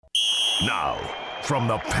Now, from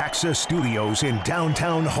the Paxa Studios in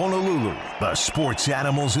downtown Honolulu, the Sports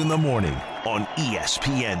Animals in the Morning on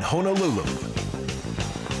ESPN Honolulu.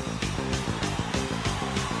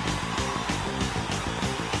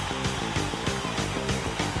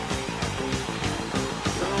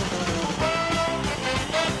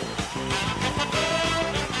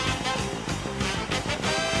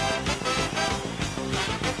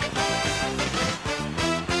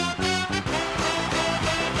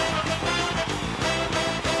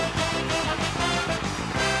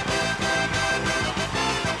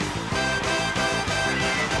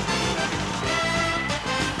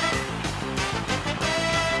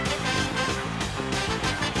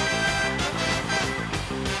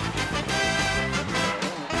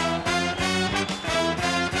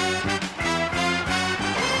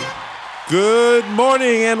 Good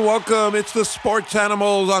morning and welcome. It's the Sports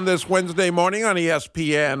Animals on this Wednesday morning on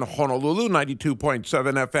ESPN Honolulu, 92.7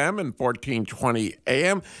 FM and 1420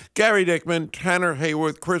 AM. Gary Dickman, Tanner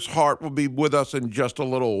Haworth, Chris Hart will be with us in just a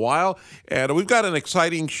little while. And we've got an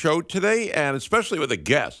exciting show today, and especially with a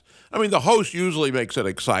guest. I mean, the host usually makes it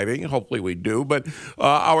exciting. Hopefully we do. But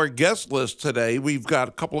our guest list today, we've got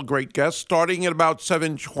a couple of great guests. Starting at about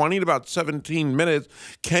 7:20, in about 17 minutes,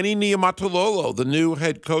 Kenny Niumatalolo, the new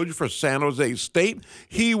head coach for San Jose State.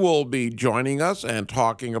 He will be joining us and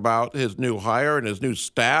talking about his new hire and his new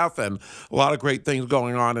staff and a lot of great things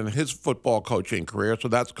going on in his football coaching career. So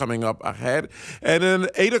that's coming up ahead. And then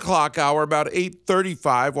 8 o'clock hour, about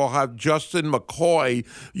 8:35, we'll have Justin McKoy,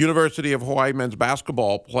 University of Hawaii men's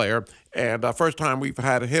basketball player. And first time we've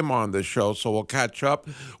had him on this show, so we'll catch up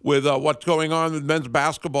with what's going on with men's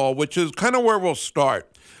basketball, which is kind of where we'll start.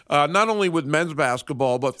 Not only with men's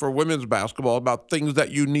basketball, but for women's basketball, about things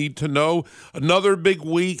that you need to know. Another big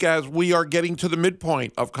week as we are getting to the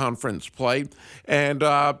midpoint of conference play. And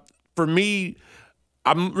for me,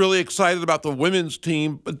 I'm really excited about the women's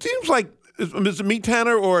team. It seems like, is it me,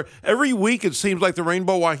 Tanner, or every week it seems like the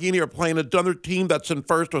Rainbow Wahine are playing another team that's in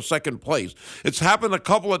first or second place. It's happened a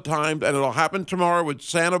couple of times, and it'll happen tomorrow with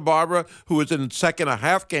Santa Barbara, who is in second a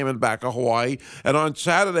half game in back of Hawaii. And on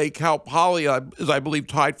Saturday, Cal Poly is, I believe,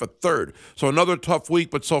 tied for third. So another tough week,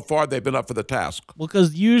 but so far they've been up for the task. Well,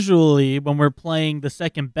 because usually when we're playing the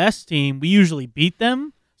second best team, we usually beat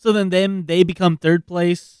them. So then they become third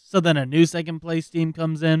place. So then a new second place team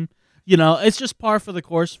comes in. You know, it's just par for the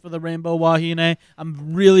course for the Rainbow Wahine.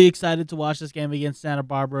 I'm really excited to watch this game against Santa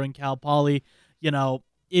Barbara and Cal Poly. You know,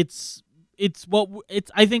 it's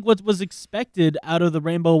I think what was expected out of the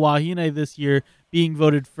Rainbow Wahine this year, being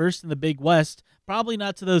voted first in the Big West. Probably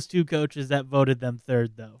not to those two coaches that voted them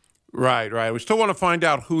third, though. Right. We still want to find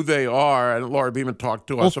out who they are, and Laura Beeman talked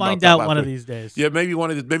to us about that. We'll find out one of these days. Yeah, maybe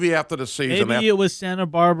after the season. Maybe it was Santa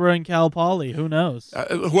Barbara and Cal Poly. Who knows?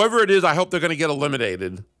 Whoever it is, I hope they're going to get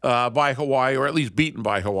eliminated by Hawaii, or at least beaten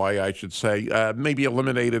by Hawaii, I should say. Maybe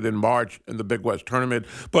eliminated in March in the Big West tournament.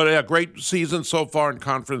 But a great season so far in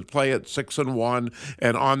conference play at 6-1,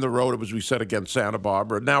 and on the road, as we said, against Santa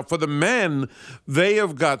Barbara. Now, for the men, they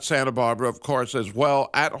have got Santa Barbara, of course, as well,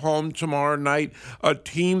 at home tomorrow night. A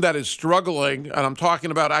team that is struggling, and I'm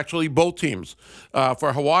talking about actually both teams.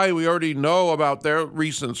 For Hawaii, we already know about their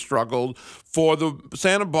recent struggle. For the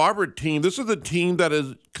Santa Barbara team, this is a team that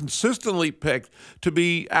is consistently picked to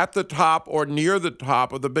be at the top or near the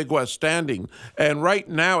top of the Big West standing. And right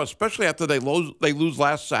now, especially after they lose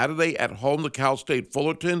last Saturday at home to Cal State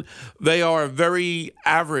Fullerton, they are a very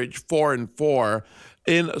average 4-4.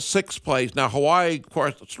 In sixth place. Now, Hawaii, of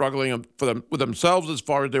course, struggling with themselves as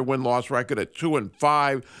far as their win-loss record at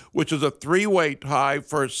 2-5, which is a three-way tie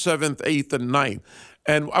for 7th, 8th, and 9th.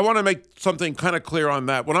 And I want to make something kind of clear on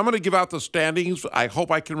that. When I'm going to give out the standings, I hope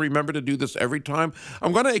I can remember to do this every time.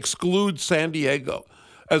 I'm going to exclude San Diego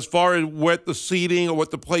as far as what the seeding or what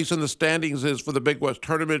the place in the standings is for the Big West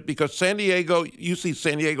tournament, because San Diego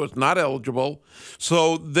is not eligible.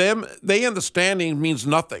 So they in the standings means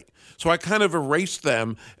nothing. So I kind of erased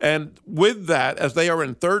them. And with that, as they are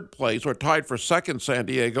in third place or tied for second, San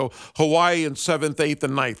Diego, Hawaii in 7th, 8th,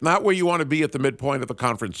 and 9th. Not where you want to be at the midpoint of the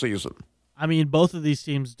conference season. I mean, both of these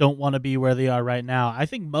teams don't want to be where they are right now. I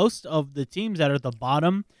think most of the teams that are at the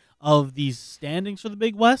bottom of these standings for the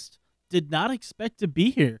Big West did not expect to be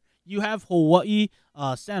here. You have Hawaii,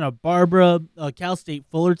 Santa Barbara, Cal State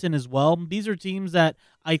Fullerton as well. These are teams that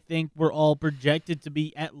I think were all projected to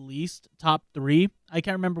be at least top 3. I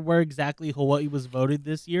can't remember where exactly Hawaii was voted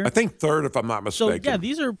this year. I think third, if I'm not mistaken. So, yeah,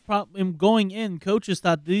 these are going in. Coaches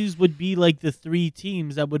thought these would be like the 3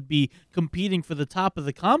 teams that would be competing for the top of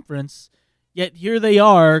the conference. Yet here they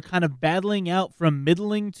are kind of battling out from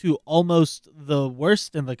middling to almost the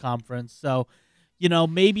worst in the conference. So,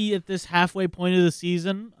 maybe at this halfway point of the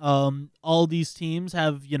season, all these teams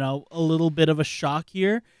have, a little bit of a shock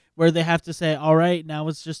here where they have to say, all right, now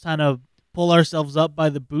it's just kind of pull ourselves up by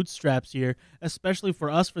the bootstraps here, especially for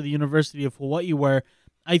us, for the University of Hawaii, where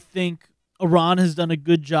I think Iran has done a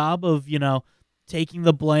good job of, taking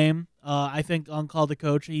the blame. I think on Call the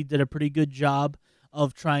Coach, he did a pretty good job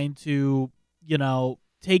of trying to,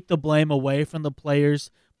 take the blame away from the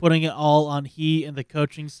players, putting it all on he and the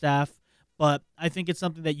coaching staff. But I think it's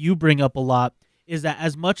something that you bring up a lot, is that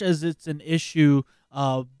as much as it's an issue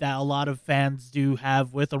that a lot of fans do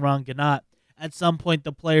have with Iran Ganat, at some point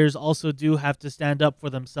the players also do have to stand up for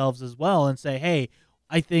themselves as well and say, hey,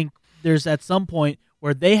 I think there's at some point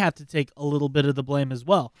where they have to take a little bit of the blame as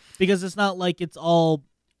well. Because it's not like it's all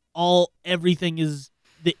everything is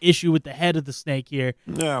the issue with the head of the snake here.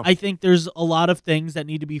 No. I think there's a lot of things that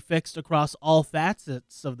need to be fixed across all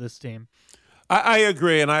facets of this team. I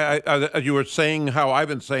agree, and I you were saying how I've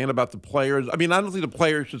been saying about the players. I mean, I don't think the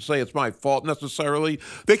players should say it's my fault necessarily.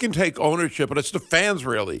 They can take ownership, but it's the fans,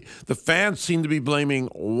 really. The fans seem to be blaming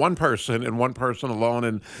one person and one person alone,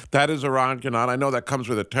 and that is Iran Ganat. I know that comes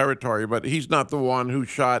with the territory, but he's not the one who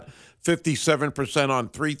shot 57% on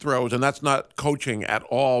free throws, and that's not coaching at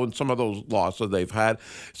all in some of those losses they've had.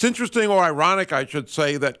 It's interesting, or ironic, I should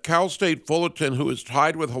say, that Cal State Fullerton, who is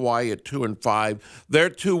tied with Hawaii at 2-5, their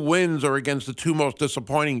 2 wins are against the 2 most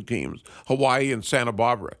disappointing teams, Hawaii and Santa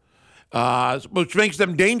Barbara. Which makes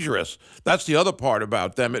them dangerous. That's the other part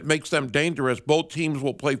about them. It makes them dangerous. Both teams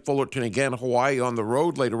will play Fullerton again, Hawaii on the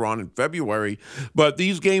road later on in February. But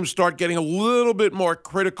these games start getting a little bit more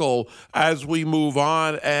critical as we move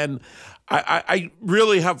on. And I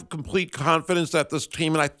really have complete confidence that this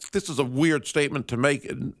team, and this is a weird statement to make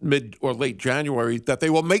in mid or late January, that they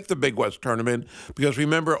will make the Big West tournament, because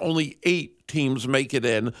remember, only 8 teams make it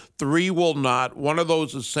in. 3 will not. One of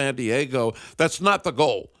those is San Diego. That's not the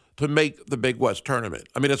goal, to make the Big West tournament.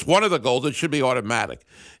 I mean, it's one of the goals. It should be automatic.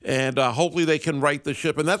 And hopefully they can right the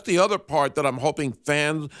ship. And that's the other part that I'm hoping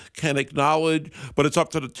fans can acknowledge, but it's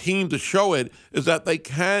up to the team to show it, is that they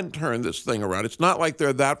can turn this thing around. It's not like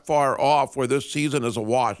they're that far off where this season is a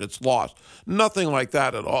wash. It's lost. Nothing like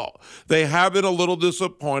that at all. They have been a little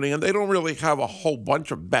disappointing, and they don't really have a whole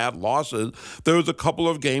bunch of bad losses. There was a couple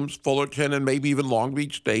of games, Fullerton and maybe even Long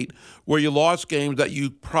Beach State, where you lost games that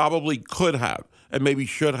you probably could have and maybe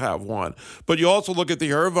should have won. But you also look at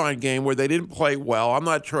the Irvine game where they didn't play well. I'm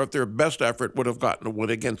not sure if their best effort would have gotten a win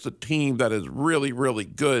against a team that is really, really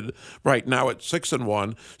good right now at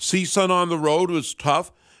 6-1. CSUN on the road was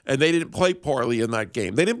tough, and they didn't play poorly in that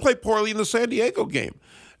game. They didn't play poorly in the San Diego game.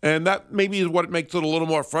 And that maybe is what makes it a little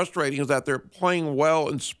more frustrating, is that they're playing well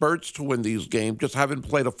in spurts to win these games, just haven't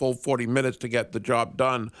played a full 40 minutes to get the job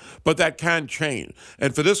done. But that can change.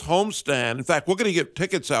 And for this homestand, in fact, we're going to get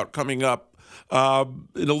tickets out coming up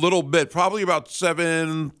in a little bit, probably about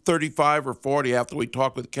 7:35 or 40 after we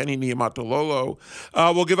talk with Kenny Niumatalolo.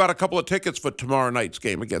 We'll give out a couple of tickets for tomorrow night's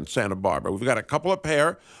game against Santa Barbara. We've got a couple of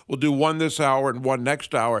pair. We'll do one this hour and one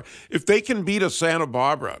next hour. If they can beat a Santa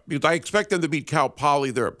Barbara, because I expect them to beat Cal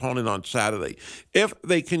Poly, their opponent, on Saturday. If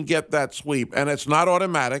they can get that sweep, and it's not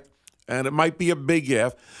automatic, and it might be a big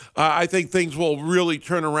if, I think things will really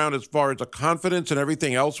turn around as far as the confidence and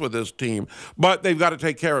everything else with this team. But they've got to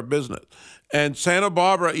take care of business. And Santa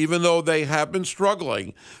Barbara, even though they have been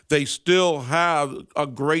struggling, they still have a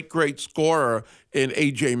great, great scorer in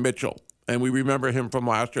A.J. Mitchell. And we remember him from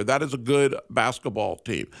last year. That is a good basketball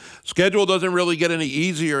team. Schedule doesn't really get any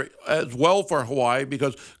easier as well for Hawaii,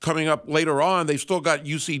 because coming up later on, they still got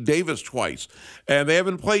UC Davis twice. And they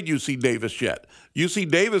haven't played UC Davis yet. UC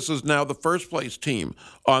Davis is now the first-place team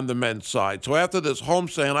on the men's side. So after this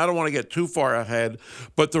homestand, I don't want to get too far ahead,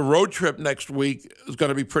 but the road trip next week is going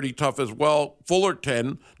to be pretty tough as well.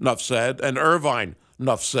 Fullerton, enough said, and Irvine,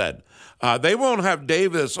 enough said. They won't have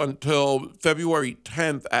Davis until February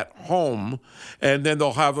 10th at home, and then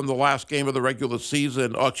they'll have them the last game of the regular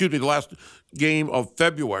season, the last game of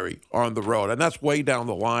February on the road, and that's way down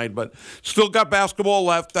the line, but still got basketball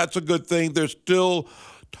left. That's a good thing. There's still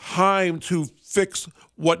time to fix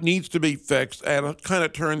what needs to be fixed and kind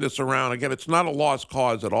of turn this around. Again, it's not a lost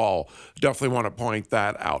cause at all. Definitely want to point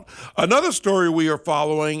that out. Another story we are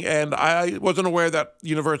following, and I wasn't aware that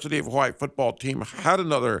University of Hawaii football team had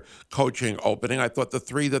another coaching opening. I thought the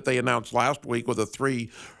 3 that they announced last week were the 3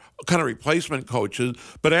 kind of replacement coaches,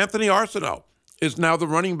 but Anthony Arsenault is now the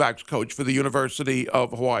running backs coach for the University of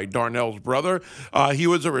Hawaii, Darnell's brother. He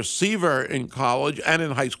was a receiver in college and in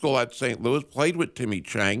high school at St. Louis, played with Timmy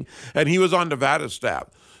Chang, and he was on Nevada's staff.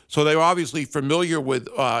 So they were obviously familiar with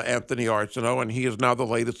Anthony Arsenault, and he is now the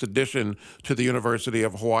latest addition to the University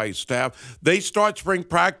of Hawaii staff. They start spring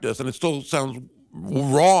practice, and it still sounds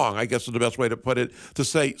wrong, I guess is the best way to put it, to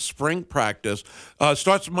say spring practice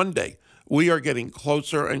starts Monday. We are getting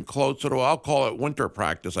closer and closer to, I'll call it winter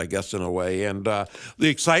practice, I guess, in a way. And the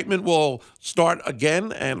excitement will start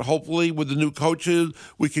again. And hopefully with the new coaches,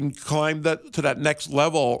 we can climb that to that next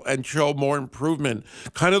level and show more improvement.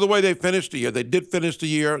 Kind of the way they finished the year. They did finish the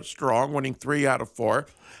year strong, winning 3 out of 4.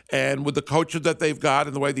 And with the coaches that they've got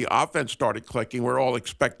and the way the offense started clicking, we're all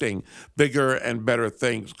expecting bigger and better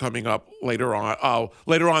things coming up later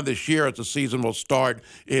on this year as the season will start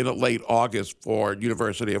in late August for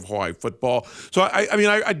University of Hawaii football. So,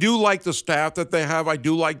 I do like the staff that they have. I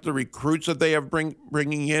do like the recruits that they have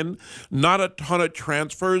bringing in. Not a ton of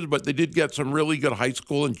transfers, but they did get some really good high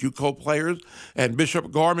school and JUCO players. And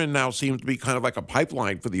Bishop Gorman now seems to be kind of like a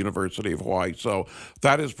pipeline for the University of Hawaii. So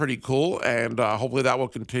that is pretty cool, and hopefully that will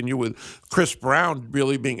continue with Chris Brown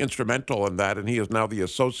really being instrumental in that, and he is now the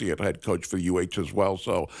associate head coach for UH as well.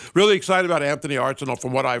 So really excited about Anthony Arsenault.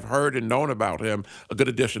 From what I've heard and known about him, a good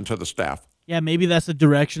addition to the staff. Yeah, maybe that's the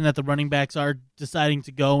direction that the running backs are deciding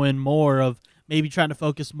to go in more of, maybe trying to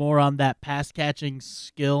focus more on that pass-catching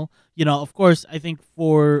skill. Of course, I think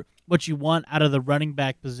for what you want out of the running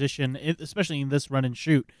back position, especially in this run and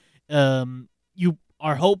shoot, you're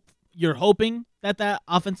hoping that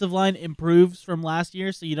offensive line improves from last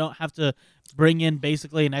year, so you don't have to bring in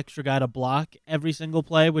basically an extra guy to block every single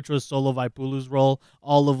play, which was Solo Vaipulu's role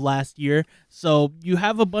all of last year. So you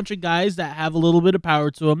have a bunch of guys that have a little bit of power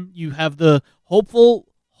to them. You have the hopeful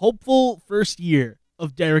first year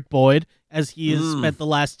of Derek Boyd, as he has spent the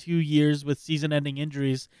last 2 years with season-ending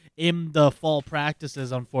injuries in the fall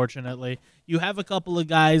practices, unfortunately. You have a couple of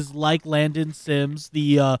guys like Landon Sims,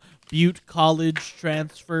 the Butte College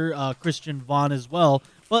transfer, Christian Vaughn as well.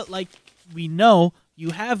 But like we know,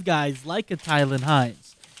 you have guys like a Tylen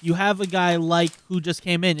Hines. You have a guy like who just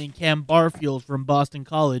came in Cam Barfield from Boston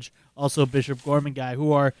College, also Bishop Gorman guy,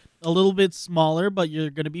 who are a little bit smaller, but you're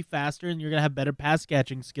going to be faster and you're going to have better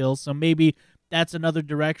pass-catching skills. So maybe that's another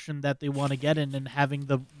direction that they want to get in, and having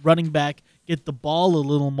the running back get the ball a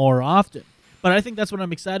little more often. But I think that's what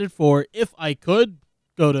I'm excited for. If I could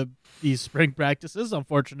go to these spring practices,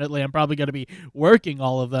 unfortunately, I'm probably going to be working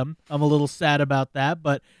all of them. I'm a little sad about that.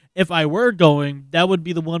 But if I were going, that would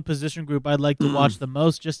be the one position group I'd like to watch the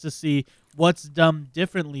most, just to see what's done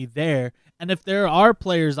differently there. And if there are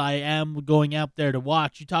players I am going out there to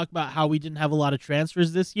watch, you talk about how we didn't have a lot of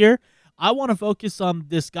transfers this year. I want to focus on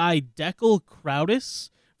this guy, Deckel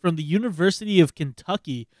Crowdis, from the University of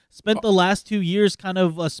Kentucky. Spent the last 2 years kind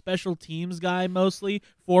of a special teams guy mostly,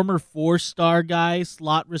 former 4-star guy,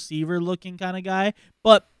 slot receiver looking kind of guy,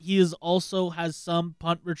 but he also has some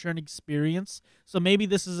punt return experience. So maybe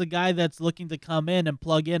this is a guy that's looking to come in and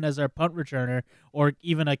plug in as our punt returner or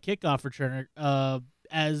even a kickoff returner.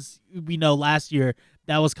 As we know, last year,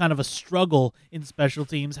 that was kind of a struggle in special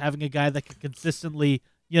teams, having a guy that could consistently,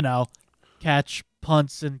 catch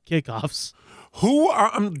punts and kickoffs.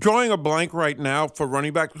 I'm drawing a blank right now for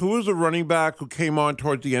running back. Who was the running back who came on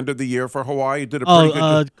towards the end of the year for Hawaii? Did a pretty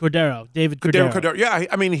good David Cordero. Yeah,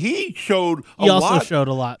 he showed a lot. He also showed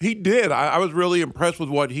a lot. He did. I was really impressed with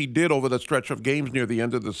what he did over the stretch of games near the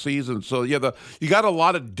end of the season. So, yeah, you got a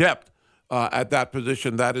lot of depth at that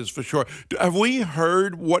position, that is for sure. Have we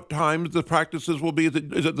heard what times the practices will be? Is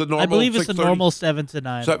it the normal? I believe it's the normal 7 to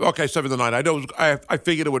 9. 7 to 9. I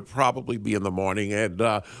figured it would probably be in the morning, and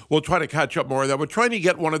we'll try to catch up more of that. We're trying to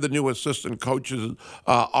get one of the new assistant coaches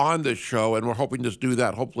on the show, and we're hoping to do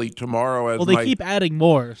that hopefully tomorrow. They keep adding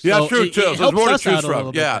more. So yeah, true, too. There's more to choose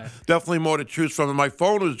from. Yeah, definitely more to choose from. And my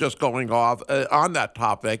phone was just going off on that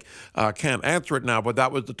topic. Can't answer it now, but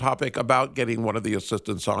that was the topic about getting one of the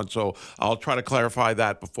assistants on. So I'll try to clarify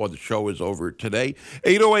that before the show is over today.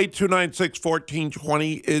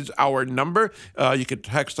 808-296-1420 is our number. You can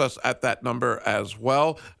text us at that number as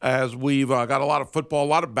well, as we've got a lot of football, a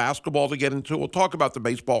lot of basketball to get into. We'll talk about the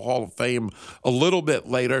Baseball Hall of Fame a little bit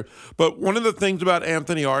later. But one of the things about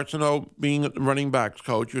Anthony Arsenault being a running backs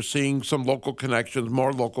coach, you're seeing some local connections,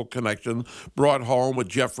 more local connections brought home with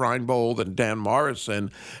Jeff Reinbold and Dan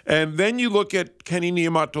Morrison. And then you look at Kenny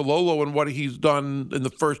Niumatalolo and what he's done in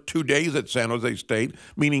the first 2 days at San Jose State,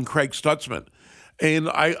 meaning Craig Stutzman. And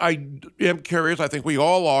I am curious, I think we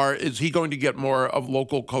all are, is he going to get more of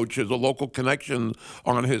local coaches or local connections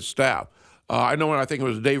on his staff? I know, I think it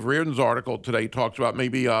was Dave Reardon's article today talks about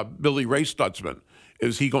maybe Billy Ray Stutzman.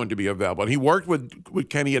 Is he going to be available? And he worked with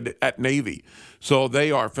Kenny at Navy, so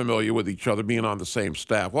they are familiar with each other, being on the same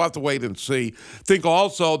staff. We'll have to wait and see. Think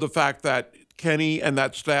also the fact that Kenny and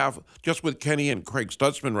that staff, just with Kenny and Craig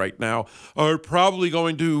Stutzman right now, are probably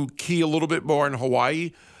going to key a little bit more in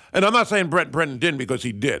Hawaii. And I'm not saying Brent Brennan didn't, because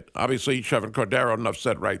he did. Obviously, Chevin Cordero, enough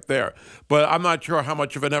said right there. But I'm not sure how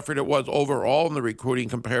much of an effort it was overall in the recruiting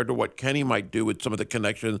compared to what Kenny might do with some of the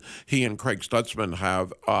connections he and Craig Stutzman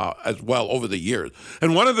have as well over the years.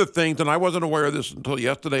 And one of the things, and I wasn't aware of this until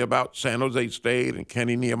yesterday about San Jose State and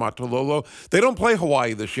Kenny Niumatalolo, they don't play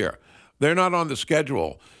Hawaii this year. They're not on the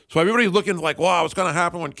schedule. So everybody's looking like, wow, what's going to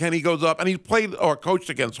happen when Kenny goes up? And he's played or coached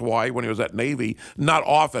against Hawaii when he was at Navy. Not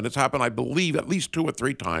often. It's happened, I believe, at least 2 or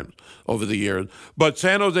 3 times over the years. But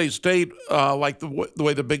San Jose State, like the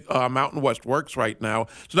way the big Mountain West works right now,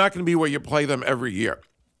 it's not going to be where you play them every year.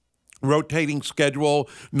 Rotating schedule,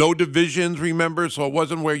 no divisions, remember, so it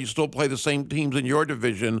wasn't where you still play the same teams in your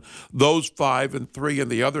division, those 5 and 3 in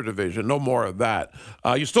the other division, no more of that.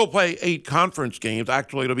 You still play 8 conference games.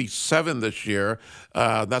 Actually, it'll be 7 this year.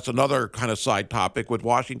 That's another kind of side topic with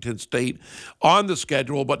Washington State on the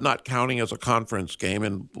schedule, but not counting as a conference game,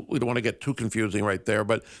 and we don't want to get too confusing right there.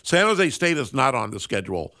 But San Jose State is not on the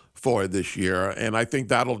schedule for this year, and I think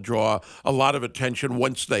that'll draw a lot of attention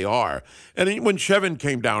once they are. And when Chevin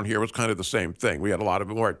came down here, it was kind of the same thing. We had a lot of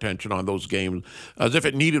more attention on those games, as if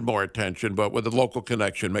it needed more attention, but with the local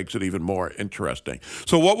connection makes it even more interesting.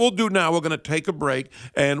 So what we'll do now, we're going to take a break,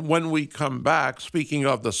 and when we come back, speaking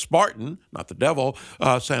of the Spartan, not the Devil,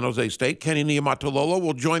 San Jose State, Kenny Niumatalolo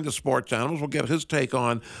will join the Sports Animals. We'll get his take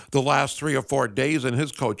on the last 3 or 4 days in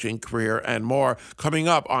his coaching career and more coming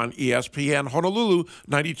up on ESPN Honolulu,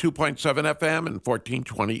 92.7 FM and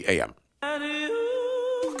 1420 AM.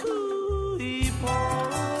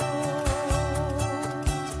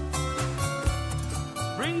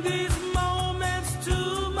 Bring these moments to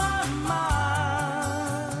my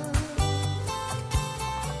mind.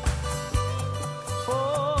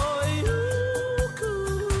 For you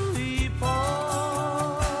could keep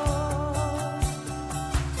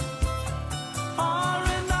on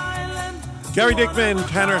an island. Gary Dickman,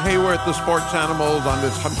 Tanner Haworth, the Sports Animals on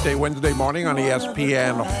this Hump Day Wednesday morning on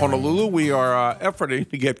ESPN Honolulu. We are efforting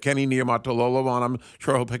to get Kenny Niumatalolo on. I'm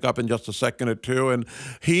sure he'll pick up in just a second or two. And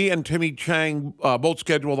he and Timmy Chang both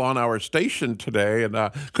scheduled on our station today, and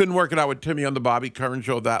couldn't work it out with Timmy on the Bobby Curran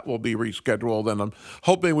show. That will be rescheduled, and I'm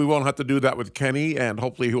hoping we won't have to do that with Kenny, and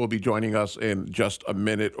hopefully he will be joining us in just a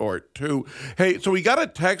minute or two. Hey, so we got a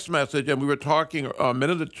text message, and we were talking a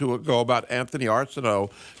minute or two ago about Anthony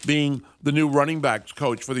Arsenault being the new running backs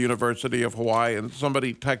coach for the University of Hawaii, and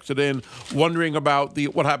somebody texted in wondering about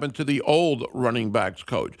what happened to the old running backs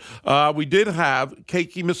coach. We did have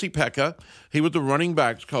Keiki Misipeka. He was the running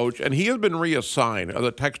backs coach, and he has been reassigned.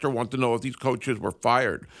 The texter wants to know if these coaches were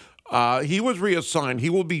fired. He was reassigned.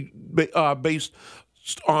 He will be based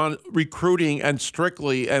on recruiting and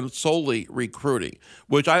strictly and solely recruiting,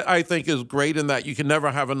 which I think is great in that you can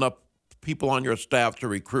never have enough people on your staff to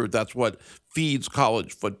recruit. That's what feeds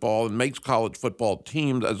college football and makes college football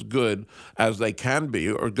teams as good as they can be,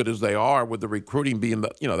 or good as they are, with the recruiting being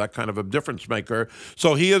that kind of a difference maker.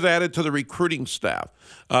 So he is added to the recruiting staff.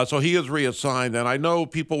 So he is reassigned. And I know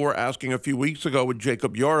people were asking a few weeks ago with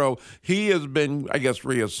Jacob Yoro. He has been, I guess,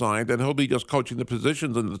 reassigned, and he'll be just coaching the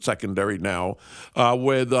positions in the secondary now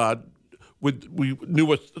with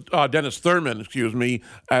Dennis Thurman, as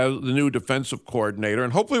the new defensive coordinator.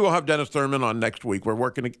 And hopefully we'll have Dennis Thurman on next week. We're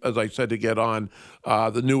working, as I said, to get on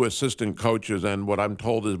the new assistant coaches. And what I'm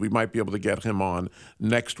told is we might be able to get him on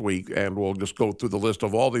next week. And we'll just go through the list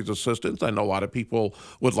of all these assistants. I know a lot of people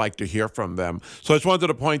would like to hear from them. So I just wanted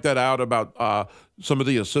to point that out about some of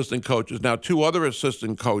the assistant coaches. Now, 2 other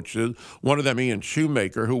assistant coaches, one of them Ian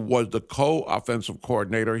Shoemaker, who was the co-offensive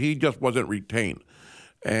coordinator, he just wasn't retained.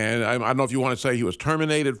 And I don't know if you want to say he was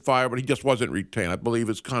terminated, fired, but he just wasn't retained. I believe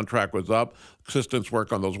his contract was up. Assistants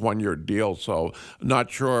work on those 1-year deals, so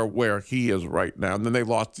not sure where he is right now. And then they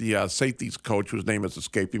lost the safeties coach, whose name is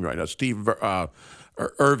escaping me right now. Steve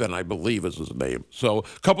Irvin, I believe, is his name. So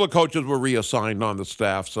a couple of coaches were reassigned on the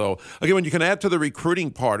staff. So, again, when you can add to the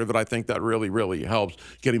recruiting part of it, I think that really, really helps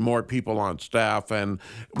getting more people on staff. And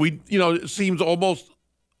it seems almost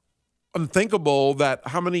unthinkable that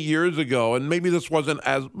how many years ago, and maybe this wasn't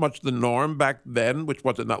as much the norm back then, which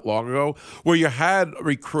wasn't that long ago, where you had a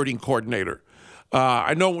recruiting coordinator.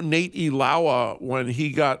 I know Nate Ilawa, when he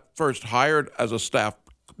got first hired as a staff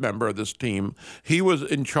member of this team, he was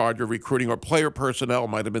in charge of recruiting, or player personnel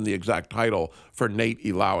might have been the exact title for Nate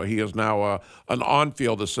Ilawa. He is now an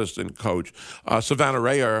on-field assistant coach. Savannah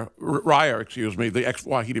Ryer, the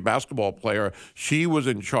ex-Wahiti basketball player, she was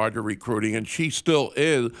in charge of recruiting, and she still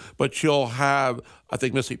is, but she'll have, I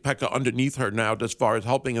think, Missy Pekka underneath her now as far as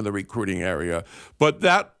helping in the recruiting area. But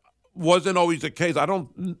that wasn't always the case. I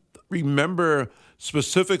don't remember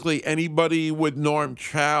specifically anybody with Norm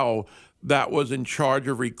Chow that was in charge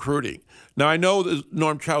of recruiting. Now, I know that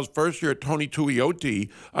Norm Chow's first year, Tony Tuioti,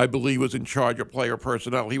 I believe, was in charge of player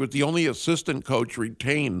personnel. He was the only assistant coach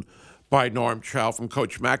retained by Norm Chow from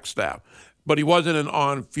Coach Mack's staff. But he wasn't an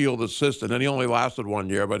on-field assistant, and he only lasted 1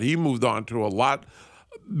 year. But he moved on to a lot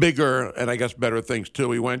bigger and I guess better things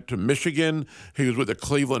too. He went to Michigan. He was with the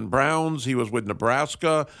Cleveland Browns. He was with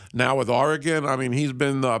Nebraska, now with Oregon. I mean, he's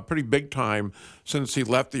been pretty big time since he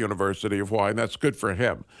left the University of Hawaii, and that's good for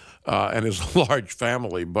him and his large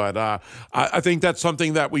family. But I think that's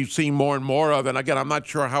something that we've seen more and more of. And again, I'm not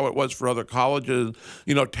sure how it was for other colleges,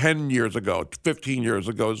 10 years ago, 15 years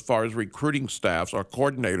ago, as far as recruiting staffs or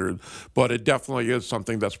coordinators, but it definitely is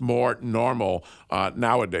something that's more normal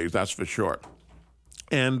nowadays, that's for sure.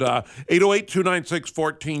 And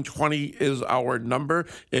 808-296-1420 is our number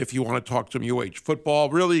if you want to talk some UH football.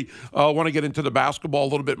 Really want to get into the basketball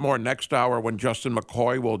a little bit more next hour when Justin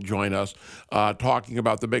McKoy will join us talking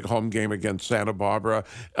about the big home game against Santa Barbara.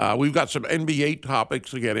 We've got some NBA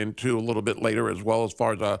topics to get into a little bit later as well, as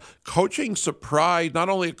far as a coaching surprise, not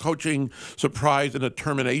only a coaching surprise and a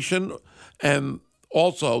termination, and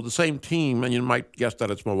also the same team, and you might guess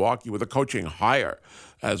that it's Milwaukee, with a coaching hire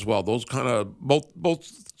as well. Those kind of both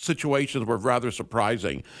situations were rather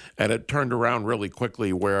surprising, and it turned around really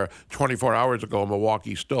quickly where 24 hours ago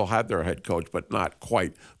Milwaukee still had their head coach, but not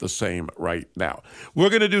quite the same right now. We're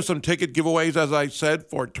going to do some ticket giveaways, as I said,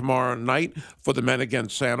 for tomorrow night for the men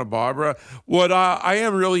against Santa Barbara. What I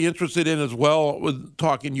am really interested in as well with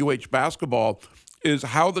talking UH basketball is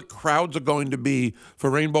how the crowds are going to be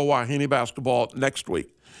for Rainbow Wahine basketball next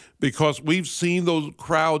week, because we've seen those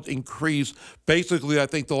crowds increase basically, I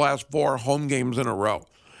think, the last 4 home games in a row.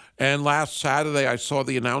 And last Saturday, I saw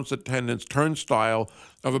the announced attendance turnstile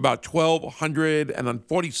of about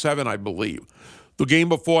 1,247, I believe. The game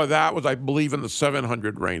before that was, I believe, in the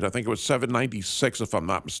 700 range. I think it was 796, if I'm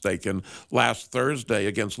not mistaken, last Thursday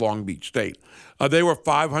against Long Beach State. They were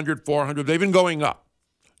 500, 400. They've been going up.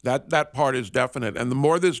 That part is definite. And the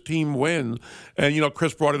more this team wins, and,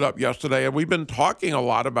 Chris brought it up yesterday, and we've been talking a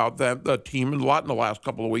lot about the team, and a lot in the last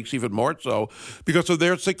couple of weeks, even more so, because of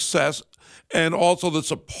their success and also the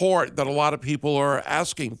support that a lot of people are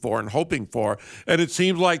asking for and hoping for. And it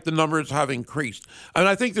seems like the numbers have increased. And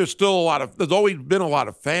I think there's always been a lot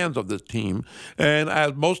of fans of this team. And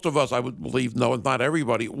as most of us, I would believe, know, and not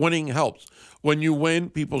everybody, winning helps. When you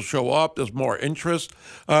win, people show up. There's more interest.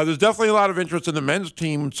 There's definitely a lot of interest in the men's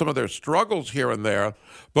team, some of their struggles here and there.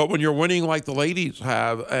 But when you're winning like the ladies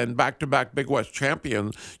have and back-to-back Big West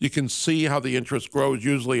champions, you can see how the interest grows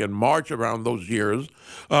usually in March around those years.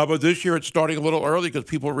 But this year it's starting a little early because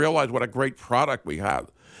people realize what a great product we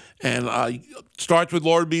have. And it starts with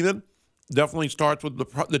Laura Beeman. Definitely starts with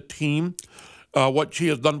the team. What she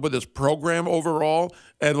has done with this program overall.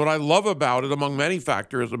 And what I love about it, among many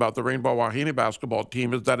factors about the Rainbow Wahine basketball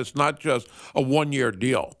team, is that it's not just a one-year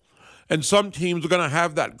deal. And some teams are going to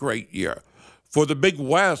have that great year. For the Big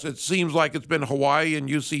West, it seems like it's been Hawaii and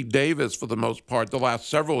UC Davis for the most part the last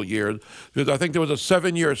several years, because I think there was a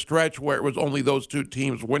 7-year stretch where it was only those two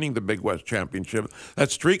teams winning the Big West championship.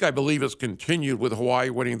 That streak, I believe, has continued with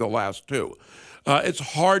Hawaii winning the last 2. It's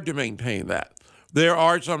hard to maintain that. There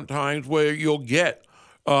are some times where you'll get,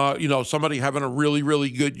 somebody having a really,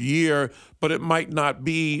 really good year, but it might not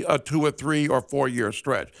be a 2 or 3 or 4 year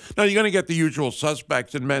stretch. Now, you're going to get the usual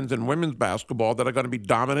suspects in men's and women's basketball that are going to be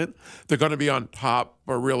dominant. They're going to be on top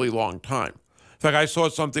for a really long time. In fact, I saw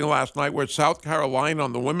something last night where South Carolina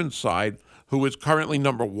on the women's side, who is currently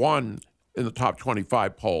number 1 in the top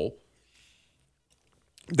 25 poll,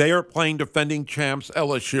 they are playing defending champs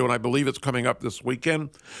LSU, and I believe it's coming up this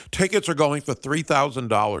weekend. Tickets are going for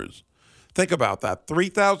 $3,000. Think about that,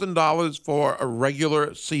 $3,000 for a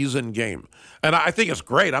regular season game. And I think it's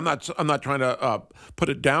great. I'm not trying to put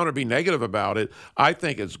it down or be negative about it. I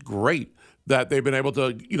think it's great that they've been able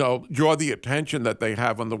to, draw the attention that they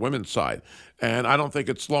have on the women's side. And I don't think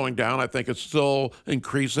it's slowing down. I think it's still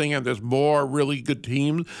increasing, and there's more really good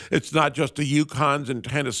teams. It's not just the UConns and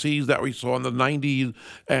Tennessees that we saw in the 90s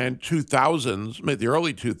and 2000s, maybe the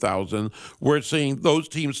early 2000s. We're seeing those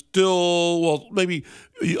teams still, maybe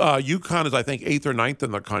UConn is, I think, 8th or 9th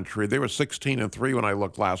in the country. They were 16-3 when I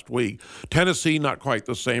looked last week. Tennessee, not quite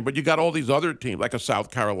the same, but you got all these other teams, like a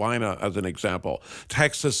South Carolina, as an example,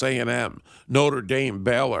 Texas A&M, Notre Dame,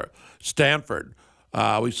 Baylor, Stanford.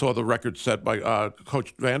 We saw the record set by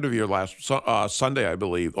Coach Vanderveer last Sunday, I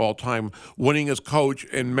believe, all-time winningest coach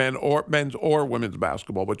in men's or women's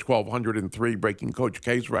basketball, with 1,203, breaking Coach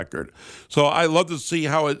K's record. So I love to see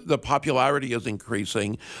how the popularity is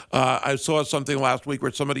increasing. I saw something last week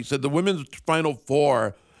where somebody said the women's Final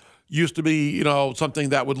Four used to be, something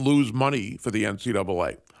that would lose money for the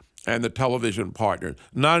NCAA and the television partners.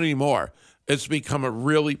 Not anymore. It's become a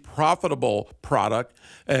really profitable product,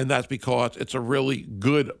 and that's because it's a really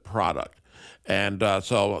good product. And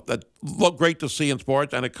so that looked great to see in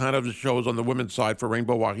sports, and it kind of shows on the women's side for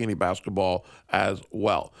Rainbow Wahine basketball as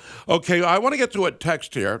well. Okay, I want to get to a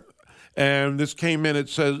text here, and this came in. It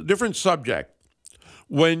says, different subject.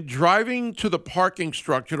 When driving to the parking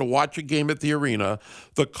structure to watch a game at the arena,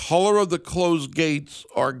 the color of the closed gates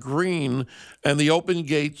are green and the open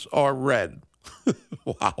gates are red.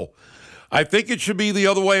 Wow. I think it should be the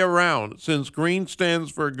other way around, since green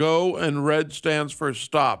stands for go and red stands for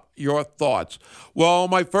stop. Your thoughts? Well,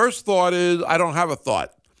 my first thought is I don't have a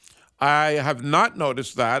thought. I have not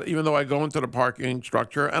noticed that, even though I go into the parking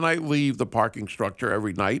structure and I leave the parking structure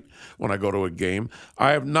every night when I go to a game.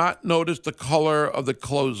 I have not noticed the color of the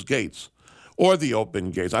closed gates or the open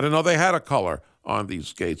gates. I didn't know they had a color on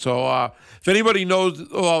these gates. So if anybody knows,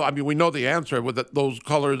 well, I mean, we know the answer with those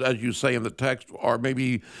colors, as you say in the text, are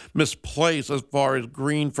maybe misplaced as far as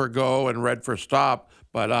green for go and red for stop.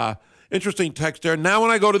 But interesting text there. Now when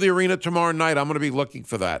I go to the arena tomorrow night, I'm going to be looking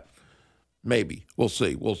for that. Maybe. We'll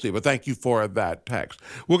see. We'll see. But thank you for that text.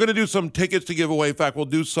 We're going to do some tickets to give away. In fact, we'll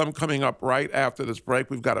do some coming up right after this break.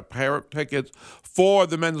 We've got a pair of tickets for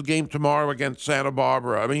the men's game tomorrow against Santa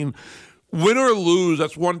Barbara. I mean, win or lose,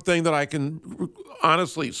 that's one thing that I can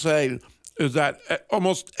honestly say is that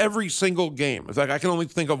almost every single game, in fact, I can only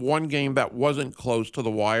think of one game that wasn't close to the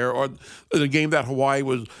wire, or the game that Hawaii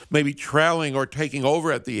was maybe trailing or taking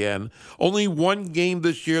over at the end. Only one game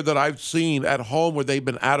this year that I've seen at home where they've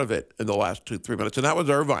been out of it in the last 2-3 minutes, and that was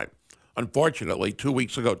Irvine, unfortunately, 2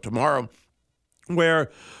 weeks ago tomorrow, where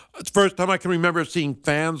it's the first time I can remember seeing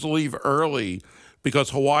fans leave early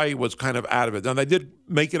because Hawaii was kind of out of it. Now, they did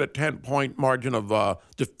make it a 10-point margin of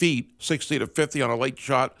defeat, 60-50 on a late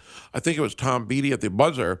shot. I think it was Tom Beattie at the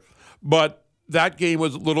buzzer. But that game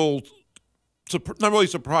was a little, not really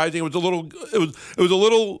surprising. It was a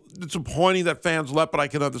little disappointing that fans left, but I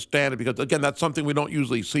can understand it because, again, that's something we don't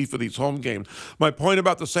usually see for these home games. My point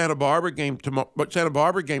about the Santa Barbara game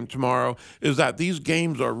tomorrow is that these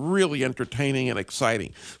games are really entertaining and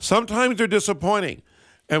exciting. Sometimes they're disappointing.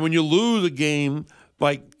 And when you lose a game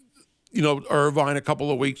like, Irvine a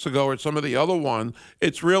couple of weeks ago or some of the other ones,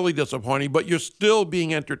 it's really disappointing, but you're still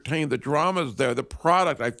being entertained. The drama's there. The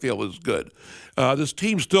product, I feel, is good. This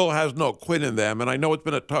team still has no quit in them, and I know it's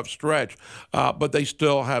been a tough stretch, but they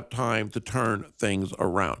still have time to turn things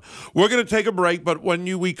around. We're going to take a break, but when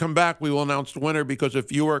we come back, we will announce the winner, because if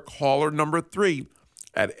you are caller number 3,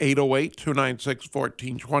 at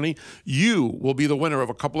 808-296-1420. You will be the winner of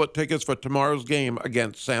a couple of tickets for tomorrow's game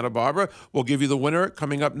against Santa Barbara. We'll give you the winner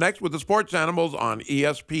coming up next with the Sports Animals on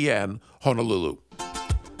ESPN Honolulu.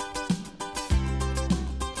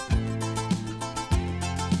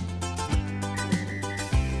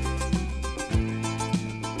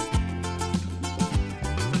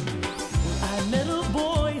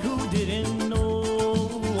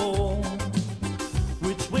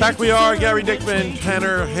 Back we are, Gary Dickman,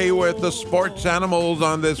 Tanner Haworth, the Sports Animals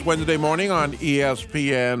on this Wednesday morning on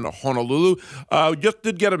ESPN Honolulu. Just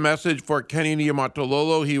did get a message for Kenny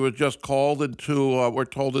Niumatalolo. He was just called into, we're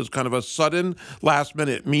told, is kind of a sudden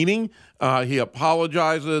last-minute meeting. He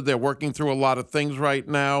apologizes. They're working through a lot of things right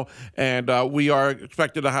now, and we are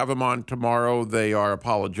expected to have him on tomorrow. They are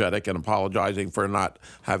apologetic and apologizing for not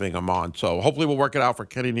having him on. So hopefully we'll work it out for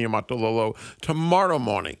Kenny Niumatalolo tomorrow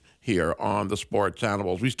morning here on the Sports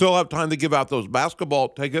Animals. We still have time to give out those basketball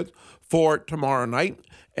tickets for tomorrow night.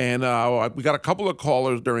 And we got a couple of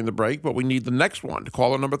callers during the break, but we need the next one,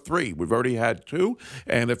 caller number 3. We've already had 2.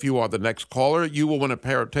 And if you are the next caller, you will win a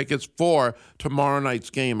pair of tickets for tomorrow night's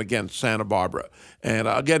game against Santa Barbara. And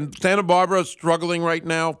again, Santa Barbara is struggling right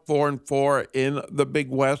now, 4-4 in the Big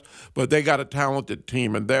West, but they got a talented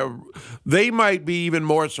team. And they might be even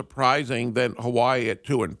more surprising than Hawaii at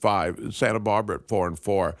 2-5, Santa Barbara at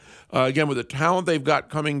 4-4. Again, with the talent they've got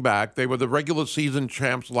coming back, they were the regular season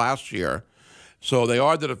champs last year. So they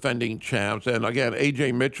are the defending champs. And again,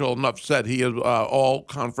 A.J. Mitchell, enough said, he is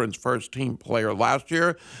all-conference first-team player last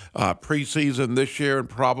year, preseason this year, and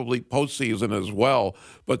probably postseason as well.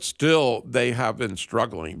 But still, they have been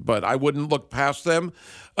struggling. But I wouldn't look past them.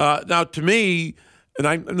 Now, to me,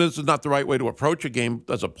 and this is not the right way to approach a game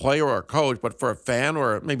as a player or a coach, but for a fan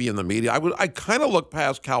or maybe in the media, I kind of look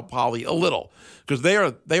past Cal Poly a little, because they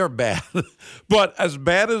are bad. But as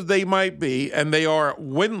bad as they might be, and they are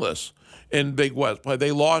winless in Big West play.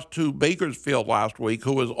 They lost to Bakersfield last week,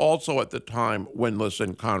 who was also at the time winless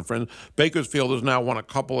in conference. Bakersfield has now won a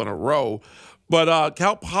couple in a row. But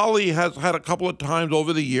Cal Poly has had a couple of times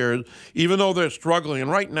over the years, even though they're struggling. And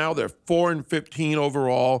right now they're 4-15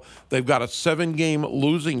 overall. They've got a 7-game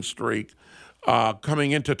losing streak.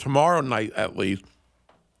 coming into tomorrow night at least.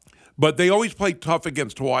 But they always play tough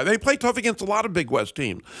against Hawaii. They play tough against a lot of Big West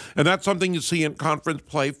teams, and that's something you see in conference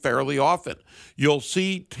play fairly often. You'll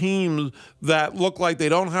see teams that look like they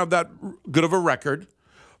don't have that good of a record,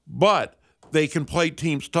 but they can play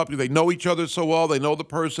teams tough. They know each other so well. They know the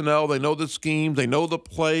personnel. They know the schemes. They know the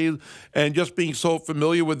plays. And just being so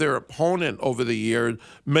familiar with their opponent over the years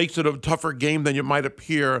makes it a tougher game than it might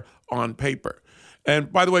appear on paper.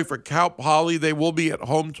 And by the way, for Cal Poly, they will be at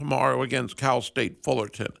home tomorrow against Cal State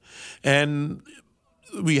Fullerton. And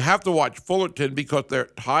we have to watch Fullerton because they're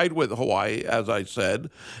tied with Hawaii, as I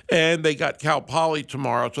said, and they got Cal Poly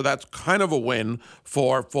tomorrow, so that's kind of a win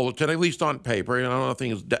for Fullerton, at least on paper. I don't know,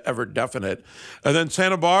 nothing is ever definite. And then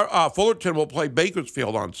Fullerton will play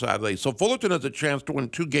Bakersfield on Saturday, so Fullerton has a chance to win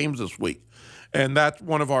 2 games this week, and that's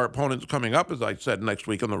one of our opponents coming up, as I said, next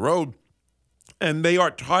week on the road. And they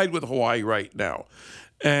are tied with Hawaii right now.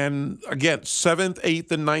 And again, 7th,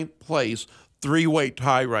 8th, and 9th place, 3-way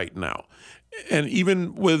tie right now. And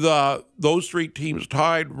even with those 3 teams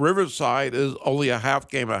tied, Riverside is only a half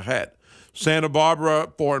game ahead. Santa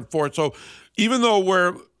Barbara, 4-4. So even though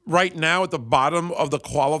we're right now at the bottom of the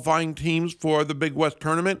qualifying teams for the Big West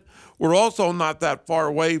tournament, we're also not that far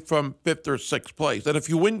away from 5th or 6th place. And if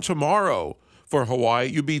you win tomorrow for Hawaii,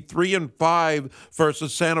 you'd be 3-5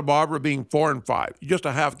 versus Santa Barbara being 4-5. You're just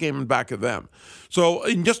a half game in back of them. So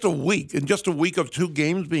in just a week of 2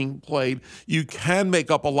 games being played, you can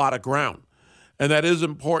make up a lot of ground. And that is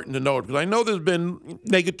important to note, because I know there's been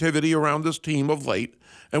negativity around this team of late,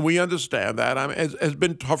 and we understand that. It has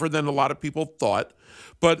been tougher than a lot of people thought,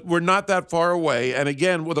 but we're not that far away. And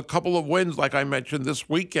again, with a couple of wins, like I mentioned this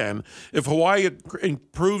weekend, if Hawaii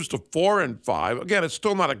improves to 4-5, again, it's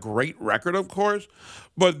still not a great record, of course,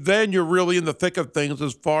 but then you're really in the thick of things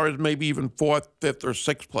as far as maybe even 4th, 5th, or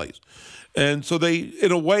 6th place. And so they,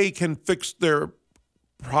 in a way, can fix their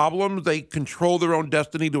problems. They control their own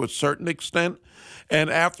destiny to a certain extent. And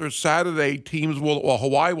after Saturday,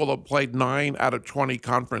 Hawaii will have played 9 out of 20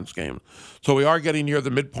 conference games. So we are getting near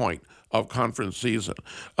the midpoint of conference season.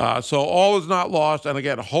 So all is not lost. And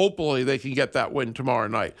again, hopefully they can get that win tomorrow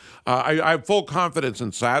night. I have full confidence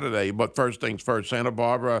in Saturday, but first things first, Santa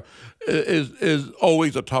Barbara is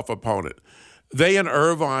always a tough opponent. They and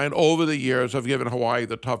Irvine over the years have given Hawaii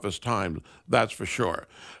the toughest time, that's for sure.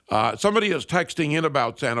 Somebody is texting in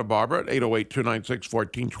about Santa Barbara at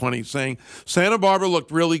 808-296-1420 saying, Santa Barbara looked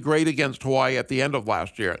really great against Hawaii at the end of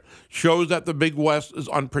last year. Shows that the Big West is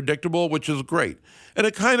unpredictable, which is great. And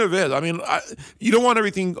it kind of is. I mean, you don't want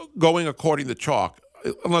everything going according to chalk,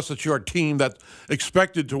 unless it's your team that's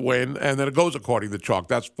expected to win and then it goes according to chalk.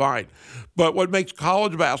 That's fine. But what makes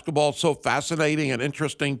college basketball so fascinating and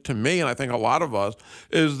interesting to me, and I think a lot of us,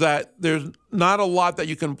 is that there's not a lot that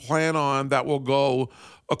you can plan on that will go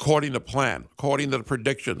according to plan, according to the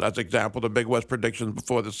predictions. As example, the Big West predictions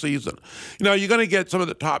before the season. You know, you're going to get some of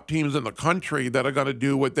the top teams in the country that are going to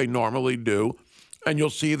do what they normally do. And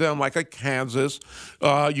you'll see them like a Kansas.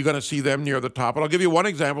 You're going to see them near the top. And I'll give you one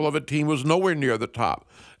example of a team who was nowhere near the top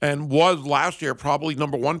and was last year probably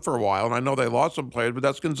number 1 for a while. And I know they lost some players, but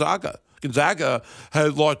that's Gonzaga. Gonzaga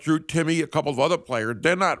has lost Drew Timme, a couple of other players.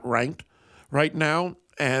 They're not ranked right now.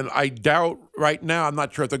 And I doubt right now, I'm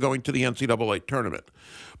not sure if they're going to the NCAA tournament.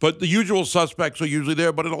 But the usual suspects are usually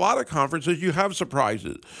there. But in a lot of conferences, you have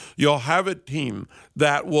surprises. You'll have a team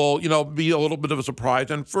that will, be a little bit of a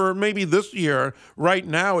surprise. And for maybe this year, right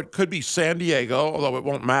now, it could be San Diego, although it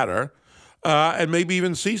won't matter, and maybe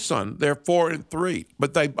even CSUN. They're 4-3.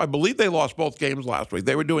 But I believe they lost both games last week.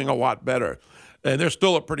 They were doing a lot better. And they're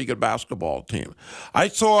still a pretty good basketball team. I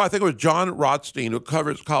think it was John Rothstein, who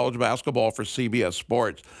covers college basketball for CBS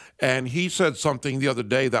Sports, and he said something the other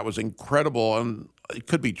day that was incredible, and it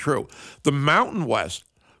could be true. The Mountain West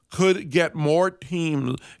could get more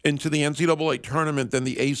teams into the NCAA tournament than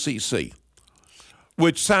the ACC,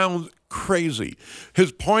 which sounds crazy.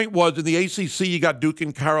 His point was in the ACC, you got Duke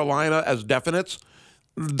and Carolina as definites.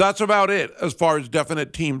 That's about it as far as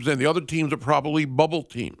definite teams. And the other teams are probably bubble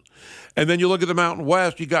teams. And then you look at the Mountain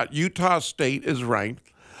West, you got Utah State is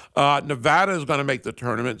ranked. Nevada is going to make the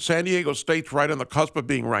tournament. San Diego State's right on the cusp of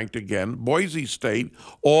being ranked again. Boise State,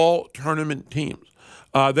 all tournament teams.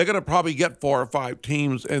 They're going to probably get 4 or 5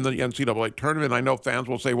 teams in the NCAA tournament. I know fans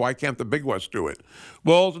will say, why can't the Big West do it?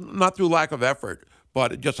 Well, not through lack of effort,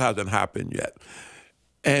 but it just hasn't happened yet.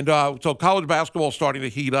 And so college basketball is starting to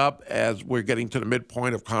heat up as we're getting to the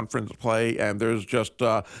midpoint of conference play, and there's just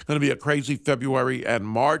going to be a crazy February and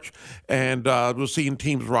March, and we're seeing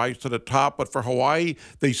teams rise to the top. But for Hawaii,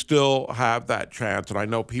 they still have that chance, and I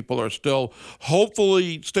know people are still